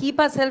fine. Women keep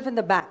ourselves in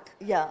the back.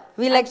 Yeah.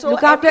 We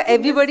look after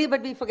everybody,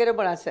 but we forget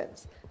about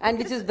ourselves. And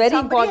which is very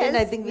important,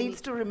 I think.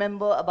 Needs to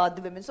remember about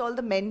the women. So all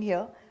the men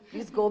here,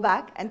 please go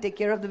back and take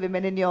care of the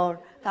women in your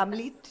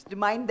family.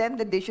 Remind them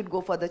that they should go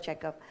for the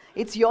checkup.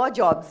 It's your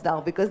jobs now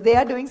because they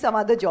are doing some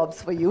other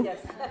jobs for you. Yes.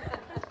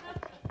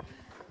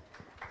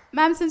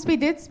 Ma'am, since we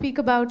did speak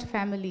about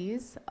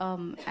families,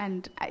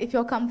 and if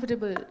you're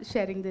comfortable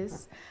sharing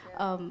this,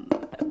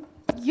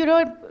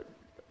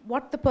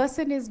 what the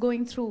person is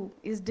going through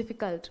is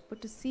difficult,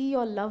 but to see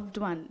your loved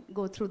one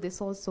go through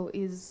this also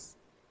is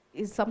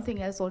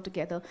something else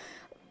altogether.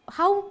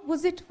 How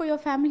was it for your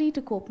family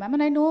to cope, ma'am?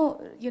 And I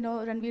know,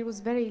 Ranveer was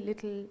very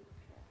little.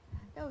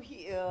 No,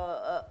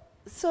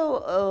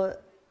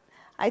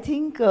 I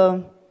think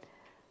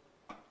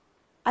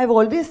I've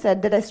always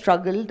said that I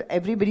struggled.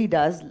 Everybody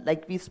does.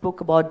 Like we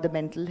spoke about the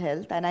mental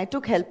health, and I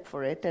took help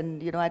for it.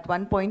 And at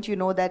one point,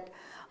 that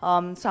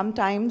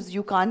sometimes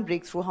you can't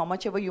break through. How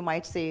much ever you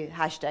might say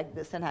hashtag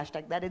this and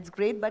hashtag that, it's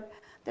great, but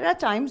there are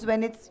times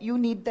when you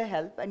need the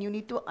help, and you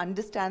need to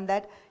understand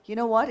that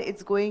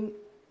it's going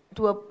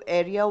to an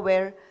area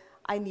where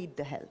I need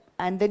the help,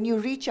 and then you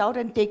reach out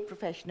and take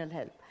professional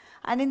help.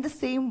 And in the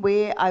same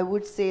way, I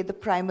would say the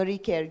primary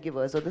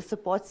caregivers or the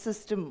support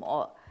system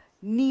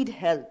need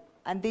help,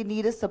 and they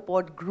need a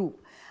support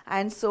group.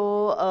 And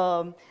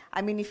so,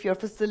 if your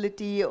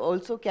facility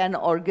also can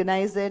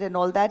organize it and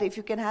all that, if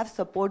you can have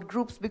support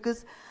groups,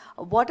 because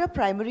what a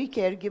primary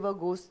caregiver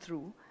goes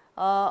through,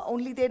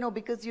 only they know,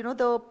 because,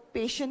 the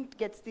patient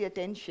gets the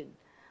attention.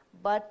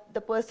 But the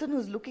person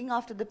who's looking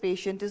after the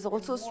patient is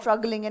also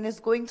struggling and is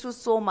going through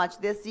so much.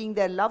 They're seeing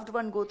their loved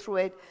one go through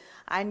it.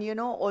 And,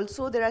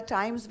 also there are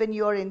times when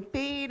you're in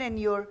pain and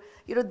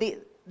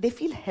they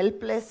feel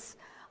helpless.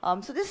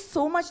 So there's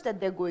so much that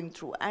they're going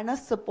through, and a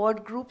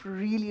support group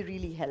really,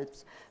 really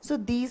helps. So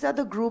these are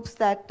the groups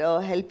that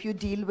help you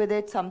deal with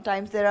it.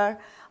 Sometimes there are,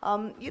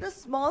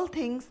 small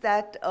things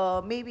that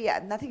maybe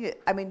nothing,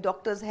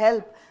 doctors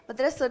help, but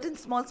there are certain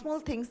small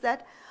things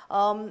that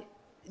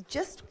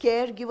just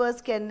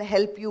caregivers can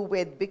help you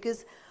with,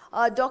 because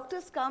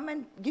doctors come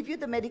and give you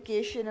the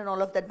medication and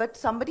all of that, but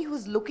somebody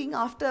who's looking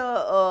after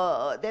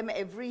them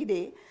every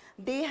day,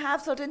 they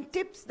have certain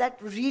tips that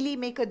really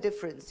make a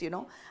difference,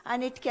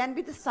 and it can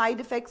be the side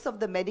effects of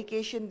the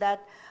medication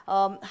that,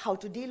 how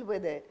to deal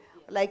with it.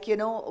 Like, you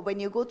know, when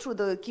you go through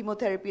the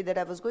chemotherapy that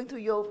I was going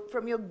through,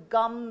 from your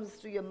gums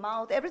to your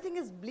mouth, everything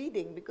is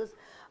bleeding because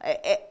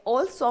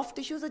all soft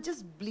tissues are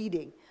just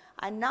bleeding.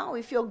 And now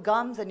if your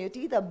gums and your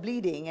teeth are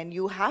bleeding and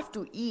you have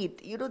to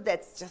eat, you know,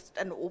 that's just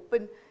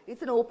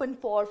it's an open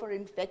pore for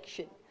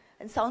infection.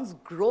 And sounds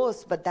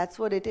gross, but that's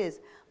what it is.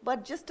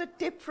 But just a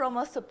tip from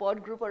a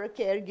support group or a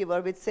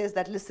caregiver which says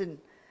that, listen,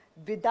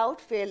 without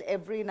fail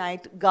every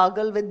night,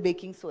 gargle with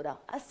baking soda.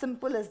 As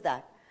simple as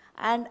that.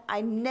 And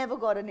I never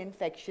got an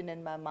infection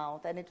in my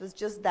mouth, and it was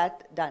just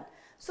that done.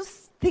 So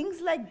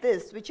things like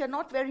this, which are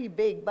not very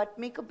big, but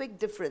make a big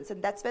difference.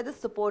 And that's where the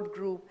support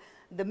group,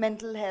 the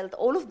mental health,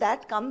 all of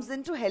that comes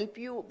in to help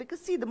you. Because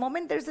see, the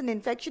moment there's an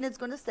infection, it's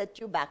going to set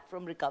you back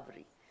from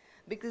recovery.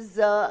 Because,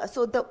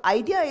 so the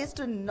idea is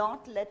to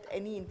not let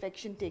any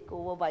infection take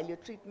over while your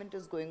treatment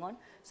is going on.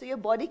 So your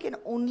body can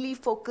only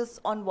focus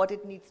on what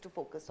it needs to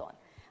focus on.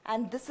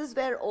 And this is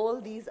where all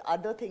these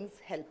other things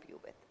help you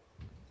with.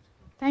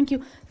 Thank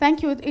you.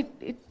 Thank you.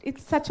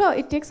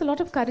 It takes a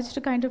lot of courage to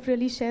kind of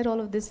really share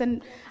all of this.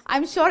 And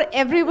I'm sure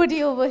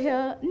everybody over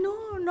here,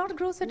 no, not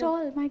gross at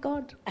all, my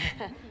God.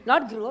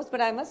 Not gross,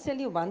 but I must tell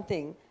you one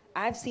thing.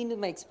 I've seen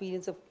in my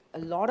experience of a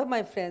lot of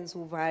my friends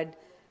who've had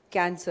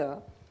cancer,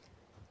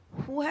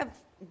 who have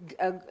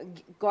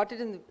got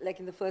it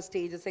in the first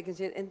stage or second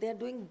stage, and they're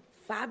doing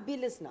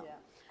fabulous now. Yeah.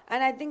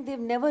 And I think they've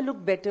never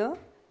looked better.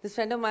 This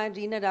friend of mine,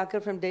 Reena Dakar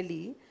from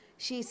Delhi,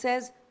 she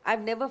says,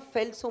 I've never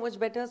felt so much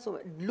better,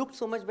 looked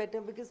so much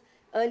better, because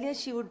earlier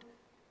she would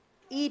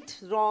eat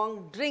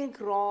wrong, drink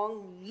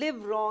wrong,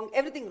 live wrong,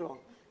 everything wrong.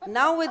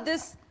 Now with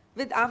this,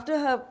 after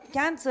her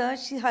cancer,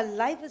 her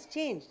life has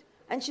changed.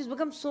 And she's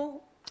become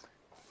so,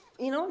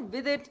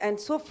 with it, and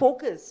so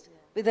focused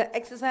with her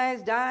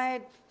exercise,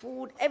 diet,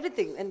 food,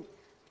 everything, and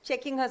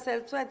checking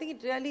herself. So I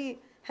think it really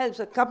helps.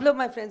 A couple of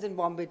my friends in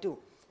Bombay too.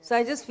 So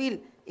I just feel,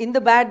 in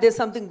the bad, there's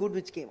something good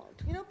which came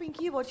out. You know,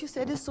 Pinky, what you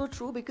said is so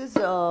true, because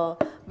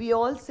we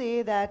all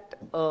say that,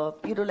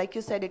 like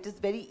you said, it is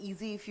very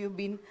easy if you've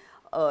been,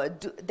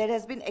 there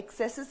has been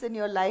excesses in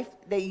your life,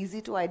 they're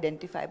easy to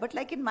identify. But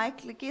like in my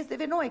case, there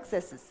were no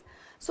excesses.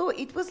 So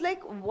it was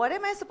like, what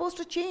am I supposed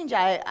to change?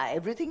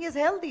 Everything is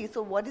healthy,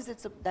 so what is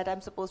it that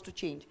I'm supposed to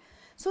change?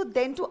 So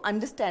then to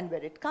understand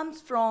where it comes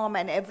from,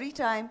 and every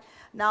time,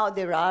 now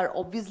there are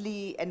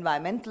obviously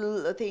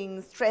environmental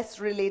things,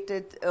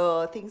 stress-related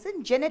things,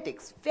 and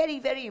genetics, very,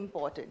 very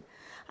important.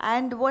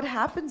 And what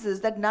happens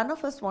is that none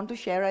of us want to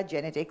share our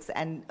genetics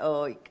and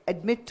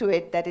admit to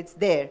it that it's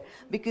there,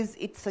 because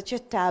it's such a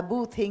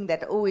taboo thing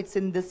that, oh, it's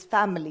in this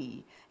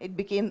family. It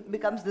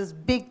becomes this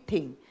big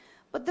thing.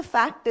 But the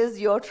fact is,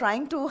 you're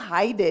trying to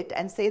hide it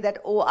and say that,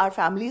 oh, our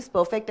family is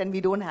perfect and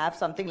we don't have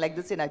something like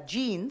this in our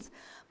genes.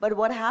 But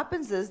what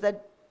happens is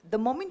that the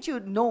moment you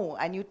know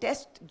and you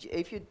test,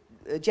 if you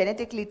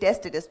genetically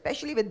test it,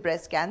 especially with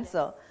breast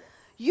cancer,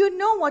 you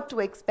know what to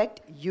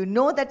expect. You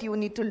know that you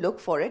need to look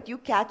for it. You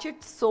catch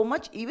it so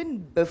much even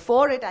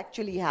before it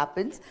actually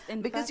happens.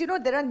 Because,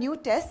 there are new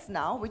tests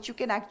now which you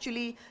can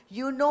actually,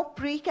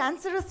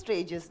 pre-cancerous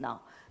stages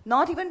now.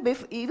 Not even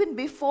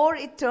before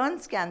it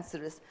turns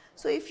cancerous.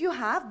 So if you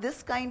have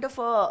this kind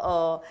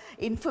of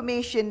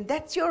information,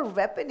 that's your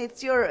weapon,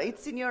 it's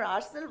in your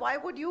arsenal. Why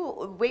would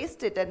you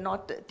waste it and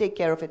not take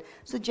care of it?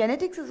 So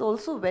genetics is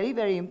also very,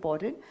 very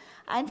important.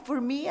 And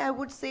for me, I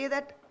would say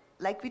that,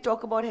 like we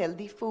talk about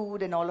healthy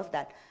food and all of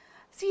that.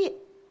 See,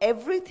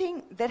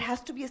 everything, there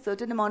has to be a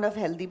certain amount of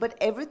healthy, but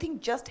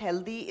everything just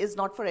healthy is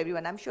not for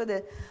everyone. I'm sure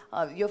that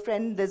your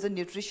friend, there's a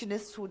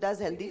nutritionist who does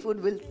healthy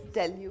food, will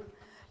tell you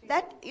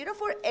that,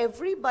 for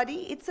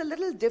everybody, it's a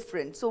little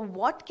different. So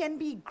what can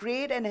be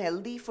great and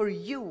healthy for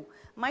you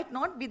might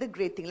not be the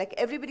great thing. Like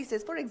everybody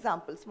says, for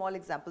example, small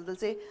example, they'll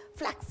say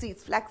flax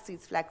seeds, flax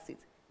seeds, flax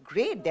seeds.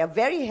 Great, they're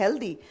very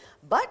healthy.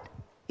 But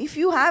if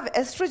you have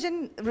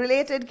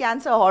estrogen-related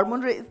cancer,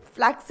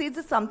 flax seeds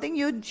is something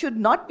you should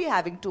not be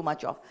having too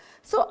much of.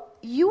 So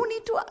you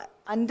need to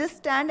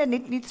understand, and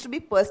it needs to be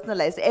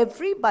personalized.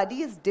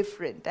 Everybody is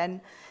different. And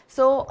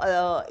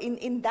so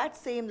in that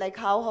same, like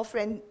how her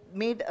friend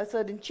made a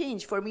certain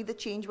change, for me the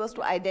change was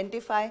to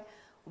identify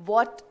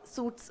what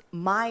suits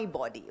my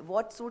body,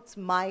 what suits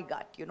my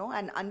gut,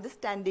 and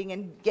understanding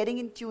and getting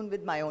in tune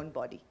with my own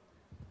body.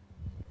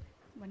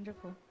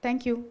 Wonderful.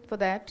 Thank you for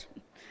that.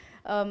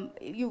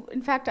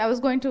 In fact, I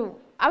was going to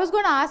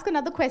ask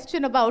another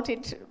question about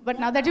it, but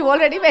now that you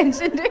already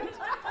mentioned it.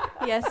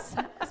 Yes,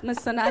 Ms.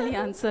 Sonali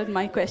answered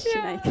my question,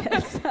 I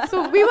guess.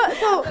 So we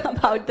were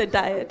about the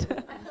diet.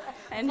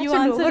 And such you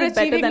answered it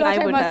better than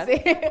I would have.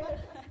 Say.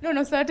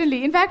 No,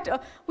 certainly. In fact,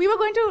 we were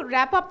going to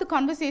wrap up the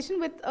conversation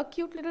with a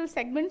cute little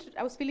segment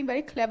I was feeling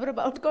very clever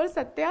about, called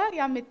Satya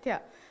Ya Mithya.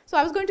 So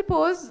I was going to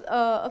pose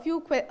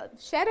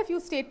share a few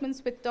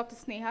statements with Dr.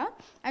 Sneha,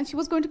 and she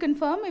was going to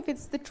confirm if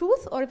it's the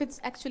truth or if it's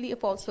actually a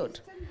falsehood.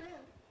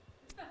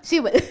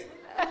 She will.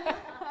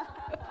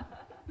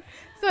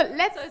 So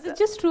is it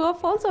just true or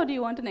false, or do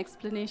you want an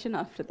explanation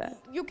after that?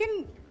 You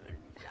can,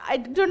 I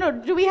don't know,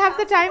 do we have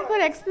the time for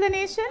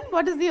explanation?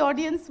 What does the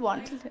audience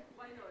want?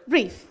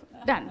 Brief.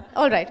 Done.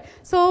 All right.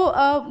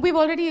 So we've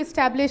already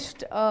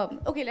established,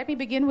 okay, let me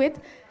begin with,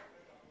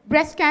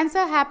 breast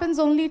cancer happens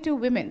only to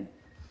women.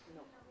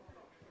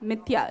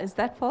 Mithya, is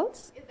that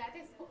false? That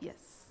is.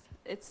 Yes,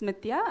 it's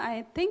Mithya.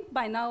 I think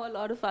by now a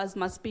lot of us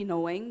must be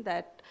knowing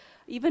that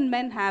even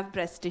men have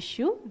breast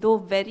tissue, though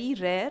very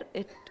rare.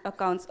 It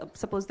accounts,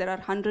 suppose there are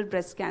 100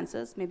 breast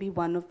cancers, maybe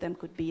one of them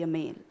could be a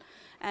male.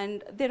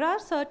 And there are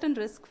certain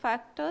risk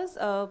factors.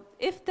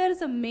 If there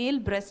is a male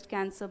breast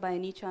cancer by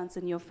any chance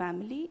in your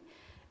family,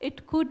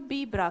 it could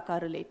be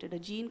BRCA related. A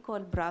gene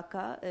called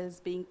BRCA is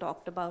being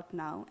talked about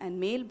now, and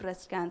male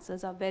breast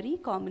cancers are very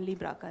commonly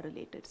BRCA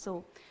related.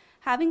 So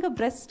having a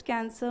breast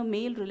cancer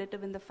male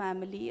relative in the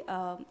family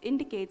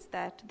indicates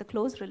that the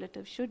close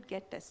relative should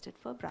get tested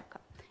for BRCA.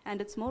 And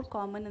it's more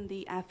common in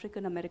the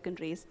African American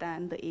race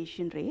than the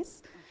Asian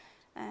race.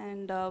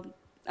 And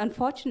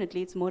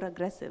unfortunately, it's more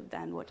aggressive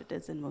than what it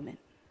is in women.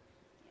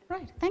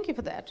 Right, thank you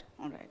for that.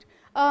 All right.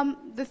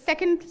 The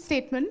second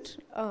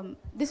statement,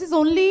 this is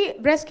only,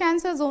 breast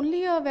cancer is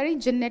only a very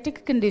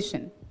genetic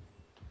condition.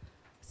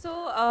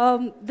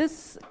 So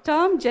this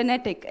term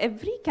genetic,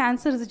 every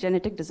cancer is a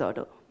genetic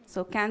disorder.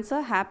 So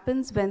cancer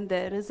happens when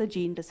there is a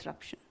gene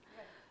disruption.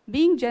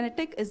 Being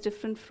genetic is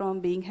different from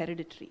being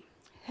hereditary.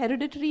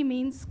 Hereditary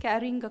means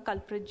carrying a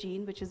culprit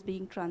gene which is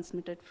being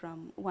transmitted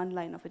from one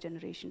line of a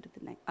generation to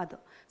the other.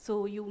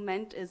 So you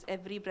meant, is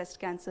every breast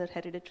cancer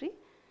hereditary?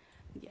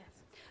 Yes.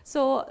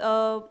 So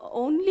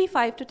only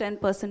 5 to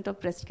 10%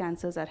 of breast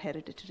cancers are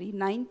hereditary.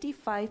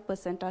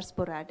 95% are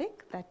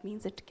sporadic. That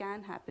means it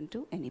can happen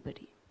to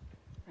anybody.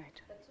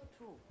 Right. That's so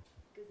true.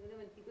 Because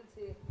when people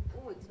say,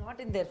 oh, it's not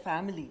in their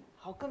family,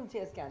 how come she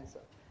has cancer?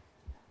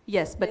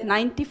 Yes, but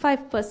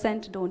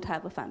 95% don't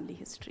have a family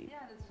history. Yeah,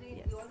 that's right.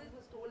 Yes. We always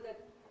was told that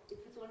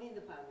it's only in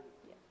the family.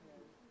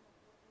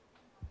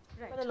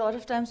 But a lot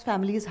of times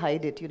families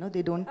hide it, you know,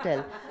 they don't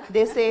tell.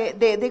 They say,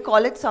 they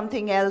call it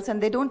something else and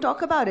they don't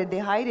talk about it, they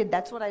hide it.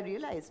 That's what I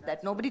realized,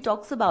 that nobody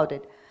talks about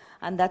it.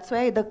 And that's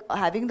why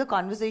having the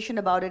conversation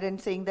about it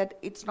and saying that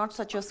it's not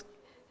such a,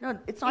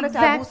 it's not a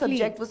taboo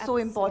subject was so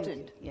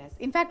important. Yes.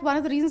 In fact, one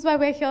of the reasons why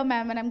we're here,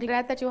 ma'am, and I'm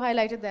glad that you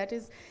highlighted that,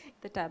 is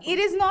the taboo. It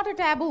is not a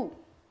taboo.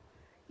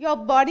 Your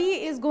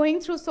body is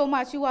going through so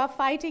much. You are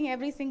fighting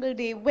every single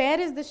day. Where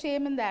is the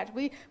shame in that?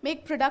 We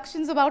make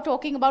productions about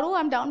talking about, oh,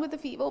 I'm down with the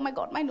fever. Oh, my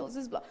God, my nose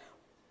is blocked.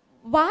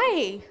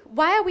 Why?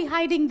 Why are we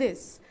hiding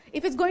this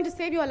if it's going to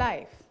save your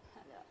life?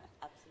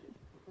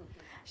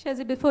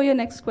 Shazi, before your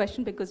next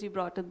question, because you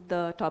brought up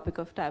the topic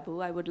of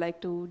taboo, I would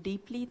like to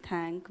deeply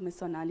thank Ms.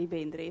 Sonali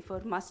Bendre for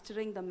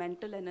mustering the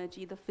mental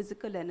energy, the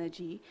physical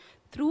energy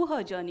through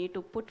her journey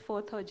to put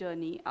forth her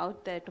journey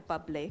out there to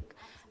public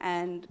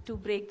and to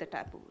break the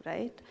taboo,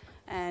 right?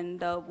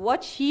 And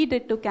what she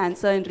did to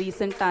cancer in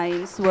recent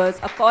times was,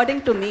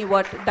 according to me,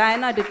 what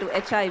Diana did to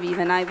HIV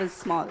when I was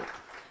small.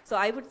 So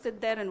I would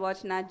sit there and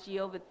watch Nat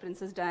Geo with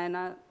Princess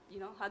Diana,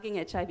 hugging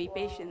HIV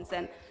patients.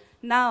 And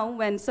now,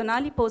 when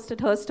Sonali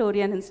posted her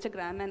story on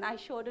Instagram, and I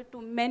showed it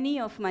to many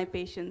of my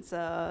patients,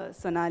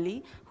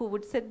 Sonali, who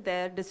would sit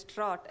there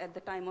distraught at the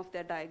time of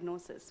their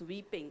diagnosis,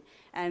 weeping.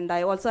 And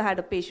I also had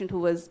a patient who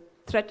was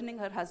threatening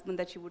her husband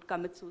that she would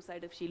commit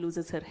suicide if she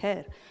loses her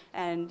hair.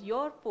 And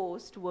your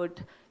post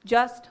would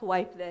just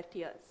wipe their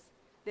tears.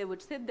 They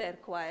would sit there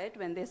quiet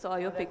when they saw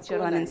your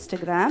picture on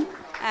Instagram,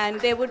 and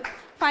they would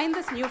find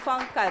this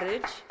newfound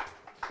courage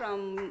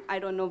from, I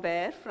don't know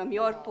where, from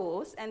your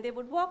post, and they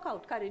would walk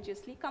out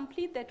courageously,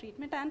 complete their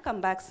treatment, and come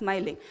back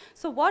smiling.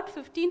 So what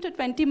 15 to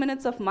 20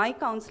 minutes of my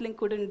counseling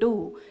couldn't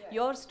do,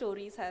 your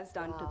stories has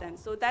done to them.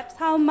 So that's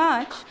how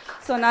much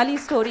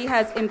Sonali's story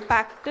has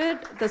impacted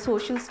the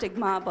social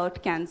stigma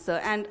about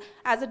cancer. And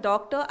as a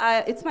doctor,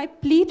 it's my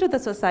plea to the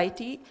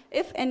society,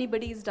 if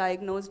anybody is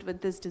diagnosed with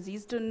this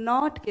disease, do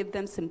not give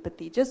them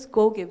sympathy, just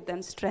go give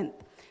them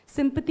strength.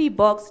 Sympathy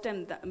bogs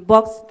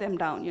them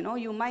down,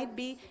 You might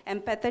be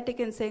empathetic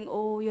in saying,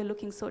 oh, you're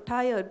looking so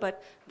tired,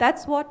 but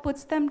that's what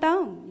puts them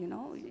down,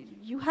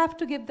 You have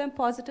to give them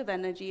positive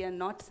energy and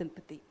not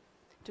sympathy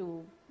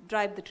to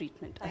drive the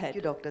treatment ahead. Thank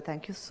you, doctor.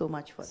 Thank you so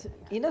much for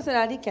that.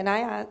 Sonali, can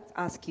I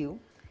ask you,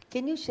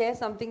 can you share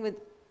something with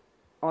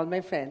all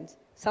my friends,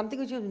 something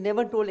which you've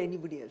never told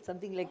anybody else,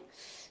 something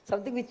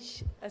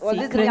which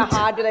always in your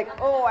heart, you're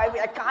like, oh,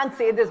 I can't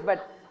say this,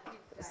 but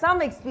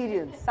some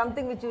experience,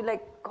 something which you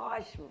like,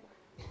 gosh.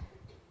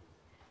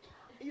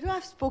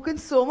 I've spoken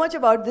so much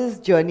about this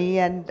journey,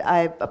 and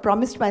I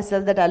promised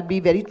myself that I'll be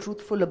very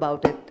truthful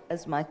about it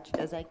as much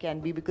as I can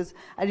be, because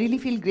I really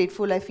feel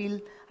grateful. I feel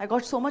I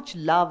got so much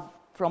love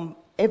from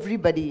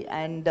everybody.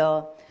 And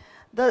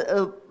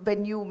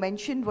when you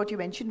mentioned, what you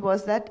mentioned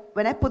was that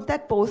when I put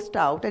that post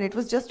out, and it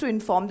was just to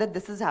inform that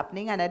this is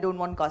happening and I don't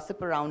want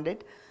gossip around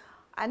it,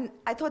 and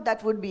I thought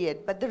that would be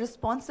it. But the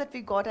response that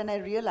we got, and I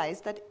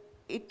realized that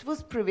it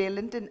was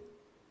prevalent in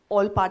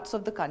all parts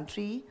of the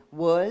country,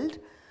 world,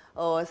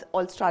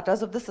 all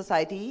stratas of the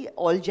society,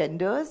 all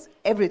genders,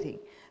 everything.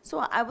 So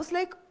I was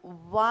like,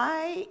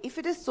 why, if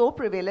it is so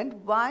prevalent,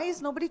 why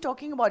is nobody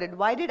talking about it?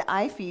 Why did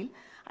I feel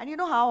And you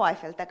know how I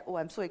felt that, oh,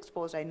 I'm so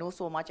exposed, I know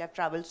so much, I've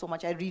traveled so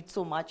much, I read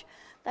so much,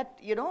 that,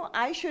 you know,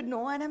 I should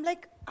know. And I'm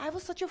like, I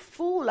was such a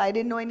fool, I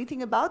didn't know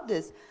anything about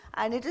this.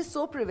 And it is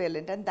so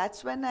prevalent. And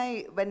that's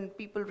when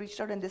people reached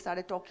out and they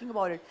started talking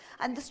about it.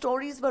 And the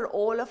stories were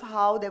all of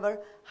how they were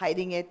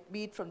hiding it,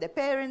 be it from their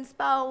parents,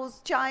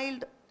 spouse,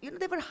 child, you know,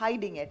 they were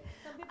hiding it.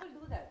 Some people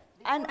do that.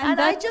 And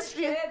I I just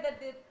share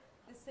that they're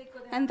sick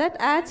or And that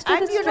adds to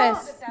the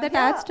stress. That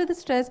yeah. adds to the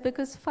stress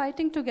because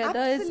fighting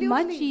together is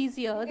much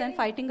easier than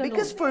fighting alone.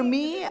 Because for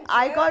me,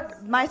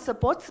 my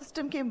support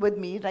system came with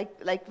me,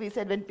 like we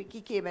said, when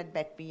Pinky came and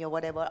met me or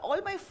whatever,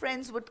 all my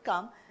friends would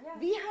come. Yeah.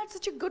 We had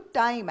such a good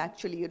time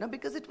actually, you know,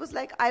 because it was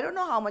like, I don't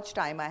know how much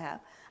time I have.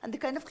 And the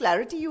kind of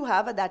clarity you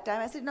have at that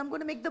time, I said, no, I'm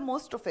going to make the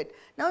most of it.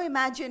 Now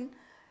imagine,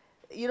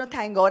 you know,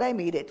 thank God I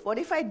made it. What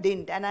if I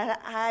didn't? And I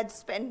had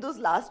spent those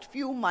last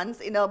few months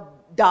in a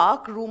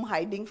dark room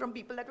hiding from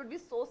people. That would be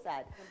so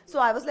sad. So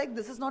I was like,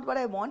 this is not what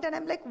I want. And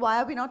I'm like,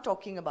 why are we not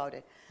talking about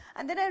it?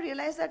 And then I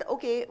realized that,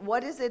 okay,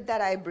 what is it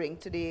that I bring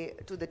today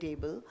to the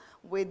table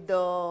with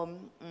the,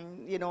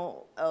 you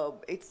know,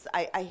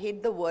 I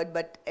hate the word,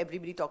 but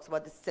everybody talks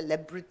about the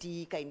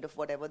celebrity kind of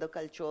whatever the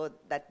culture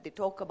that they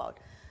talk about.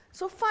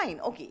 So fine,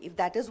 okay, if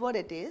that is what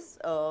it is,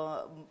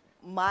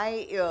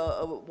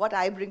 what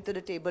I bring to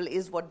the table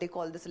is what they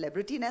call the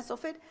celebrityness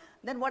of it.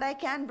 Then what I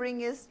can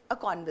bring is a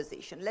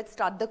conversation. Let's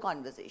start the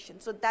conversation.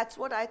 So that's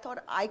what I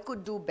thought I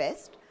could do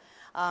best.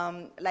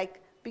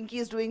 Like Pinky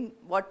is doing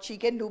what she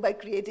can do by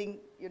creating,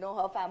 you know,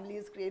 her family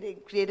is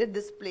created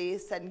this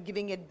place and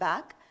giving it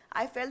back.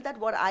 I felt that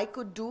what I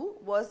could do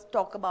was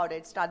talk about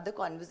it, start the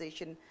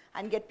conversation,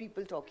 and get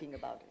people talking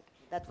about it.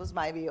 That was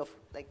my way of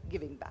like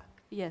giving back.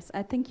 Yes,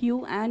 I think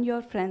you and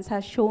your friends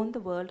have shown the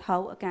world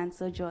how a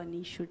cancer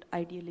journey should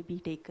ideally be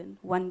taken,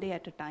 one day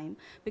at a time,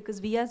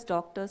 because we as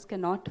doctors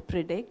cannot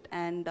predict,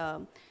 and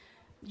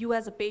you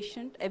as a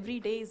patient, every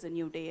day is a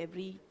new day,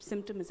 every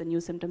symptom is a new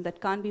symptom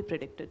that can't be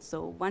predicted.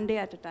 So one day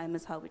at a time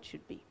is how it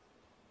should be.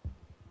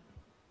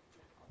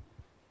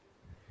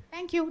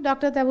 Thank you,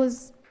 doctor.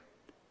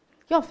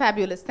 You're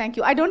fabulous. Thank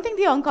you. I don't think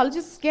the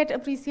oncologists get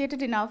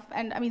appreciated enough,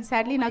 and I mean,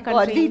 sadly, in our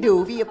country. God, we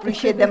do. We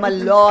appreciate them a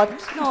lot.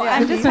 No,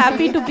 I'm just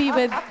happy to be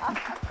with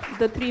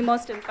the three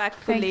most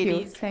impactful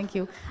ladies. Thank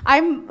you.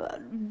 I'm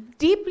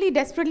deeply,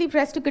 desperately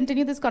pressed to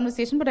continue this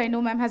conversation, but I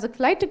know ma'am has a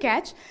flight to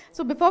catch.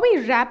 So before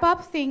we wrap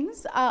up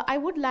things, I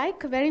would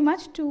like very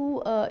much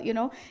to, you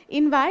know,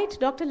 invite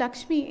Dr.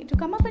 Lakshmi to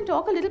come up and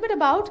talk a little bit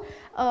about.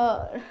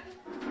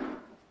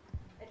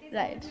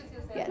 Right.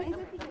 Yes.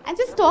 And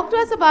just talk to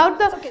us about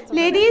the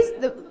ladies.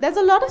 There's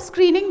a lot of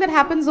screening that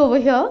happens over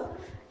here.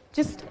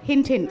 Just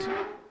hint, hint.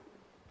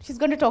 She's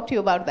going to talk to you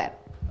about that.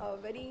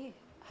 Very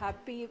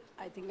happy,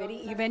 I think very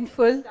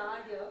eventful,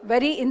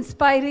 very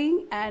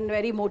inspiring and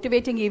very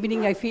motivating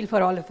evening I feel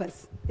for all of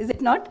us. Is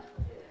it not?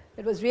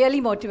 It was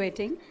really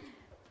motivating.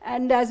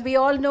 And as we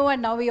all know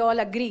and now we all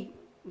agree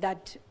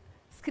that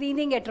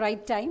screening at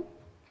right time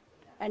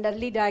and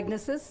early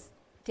diagnosis,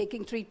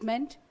 taking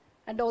treatment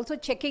and also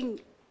checking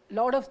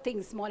lot of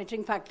things,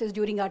 monitoring factors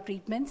during our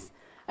treatments,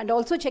 and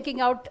also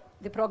checking out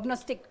the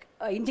prognostic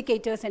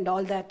indicators and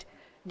all that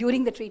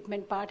during the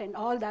treatment part, and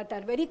all that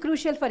are very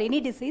crucial for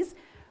any disease,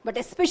 but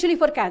especially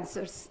for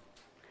cancers.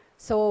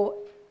 So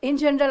in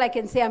general, I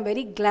can say I'm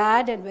very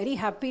glad and very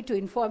happy to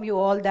inform you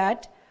all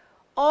that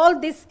all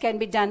this can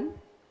be done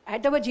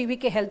at our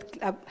GVK Health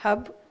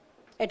Hub,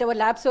 at our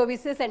lab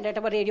services and at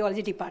our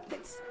radiology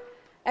departments.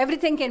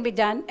 Everything can be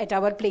done at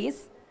our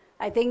place.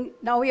 I think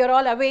now we are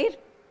all aware,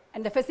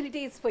 and the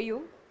facility is for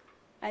you,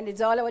 and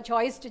it's all our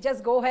choice to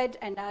just go ahead,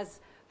 and as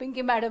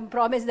Pinky Madam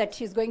promised that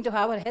she's going to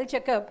have her health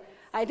checkup,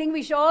 I think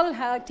we should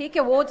all take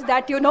a vote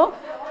that, you know,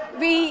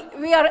 we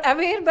are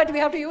aware, but we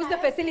have to use the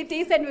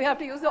facilities and we have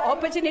to use the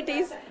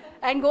opportunities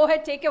and go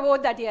ahead, take a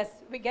vote that yes,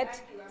 we get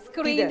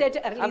screened at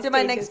early After stages.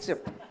 my next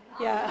trip.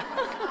 Yeah.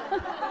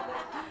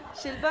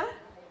 Shilpa,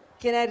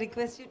 can I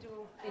request you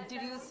to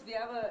introduce, we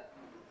have a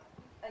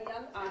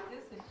young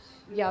artist.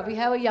 Yeah, we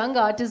have a young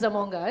artist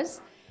among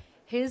us.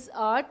 His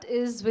art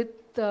is with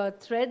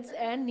threads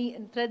and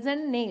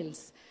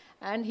nails.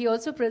 And he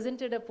also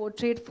presented a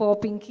portrait for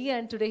Pinky,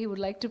 and today he would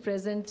like to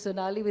present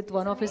Sonali with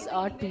one of his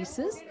art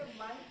pieces.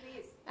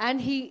 And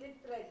he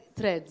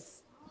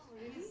threads.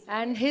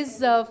 And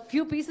his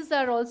few pieces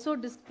are also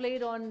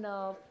displayed on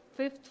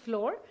 5th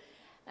floor.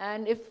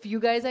 And if you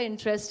guys are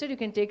interested, you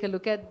can take a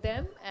look at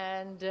them.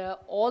 And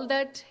all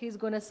that he's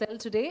going to sell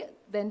today,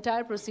 the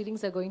entire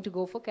proceedings are going to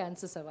go for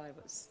cancer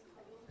survivors.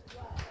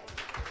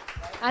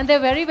 And they're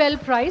very well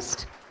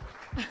priced.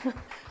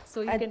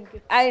 So you can.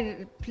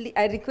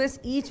 I request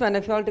each one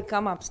of you all to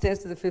come upstairs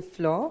to the 5th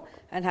floor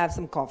and have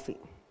some coffee.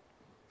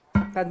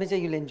 Padmaja,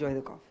 you'll enjoy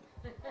the coffee.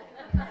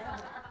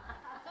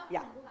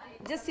 Yeah.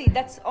 Just see,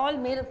 that's all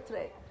made of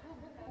thread.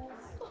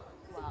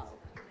 Wow.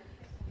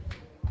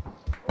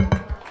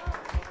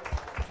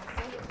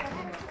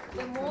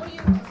 The more you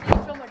see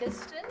it from a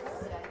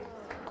distance,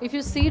 if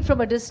you see it from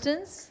a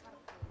distance,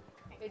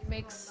 it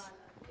makes.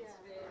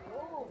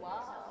 Oh,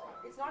 wow.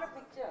 It's not a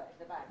picture,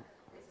 the back.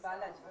 It's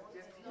Balaji.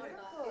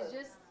 It's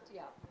just,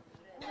 yeah.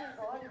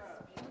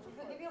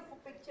 Give you a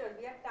picture.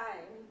 We have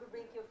time. You could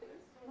make your face.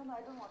 No,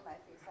 I don't want my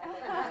face.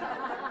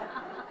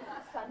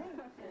 Stunning.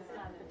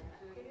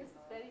 It is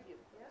very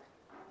beautiful.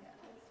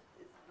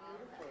 It's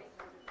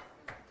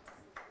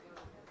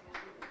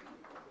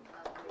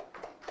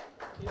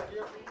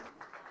beautiful.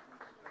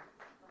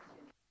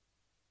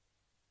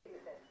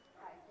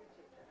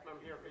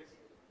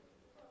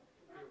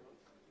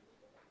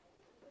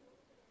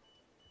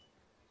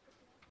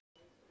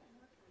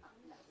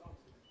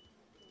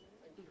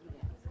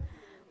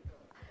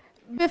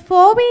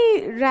 Before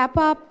we wrap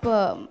up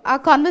our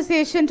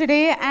conversation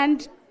today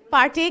and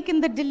partake in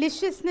the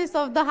deliciousness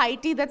of the high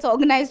tea that's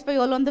organized for you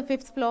all on the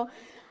 5th floor,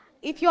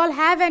 if you all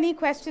have any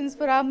questions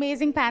for our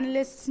amazing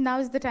panelists, now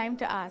is the time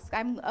to ask.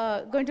 I'm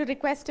going to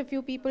request a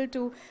few people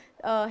to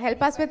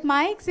help us with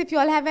mics. If you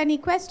all have any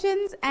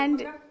questions,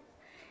 and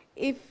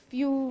if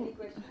you...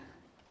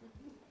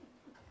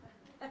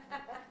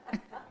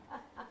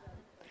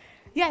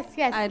 Yes.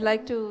 I'd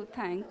like to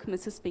thank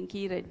Mrs.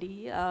 Pinky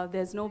Reddy.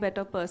 There's no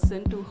better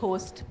person to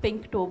host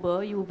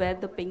Pinktober. You wear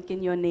the pink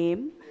in your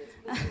name.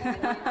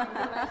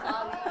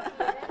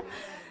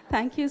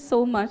 Thank you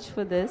so much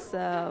for this.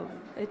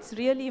 It's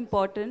really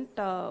important.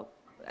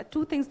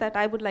 Two things that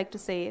I would like to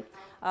say.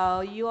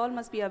 You all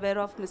must be aware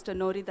of Mr.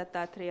 Nori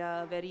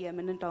Dattatreya, a very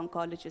eminent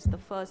oncologist, the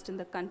first in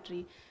the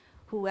country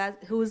who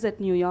is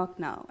at New York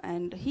now.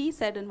 And he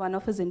said in one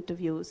of his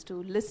interviews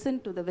to listen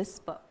to the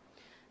whisper.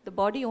 The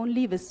body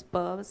only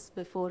whispers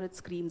before it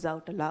screams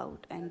out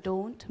aloud, and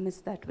don't miss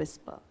that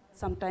whisper.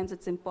 Sometimes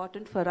it's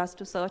important for us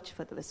to search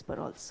for the whisper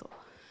also.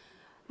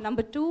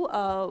 Number two,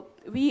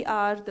 we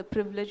are the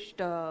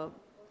privileged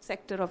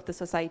sector of the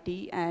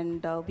society,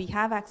 and we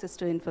have access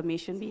to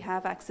information, we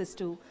have access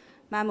to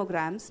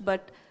mammograms,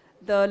 but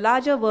the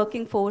larger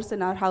working force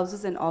in our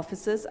houses and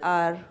offices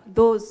are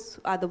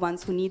the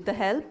ones who need the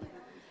help.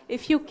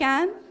 If you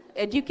can,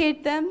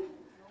 educate them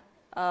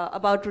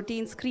about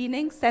routine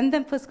screenings, send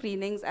them for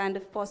screenings, and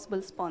if possible,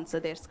 sponsor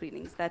their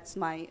screenings. That's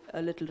my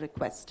little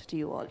request to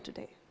you all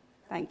today.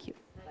 Thank you.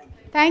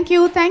 Thank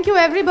you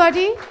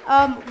everybody.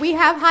 We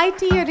have high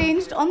tea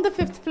arranged on the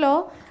 5th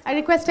floor. I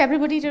request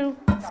everybody to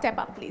step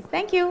up, please.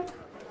 Thank you.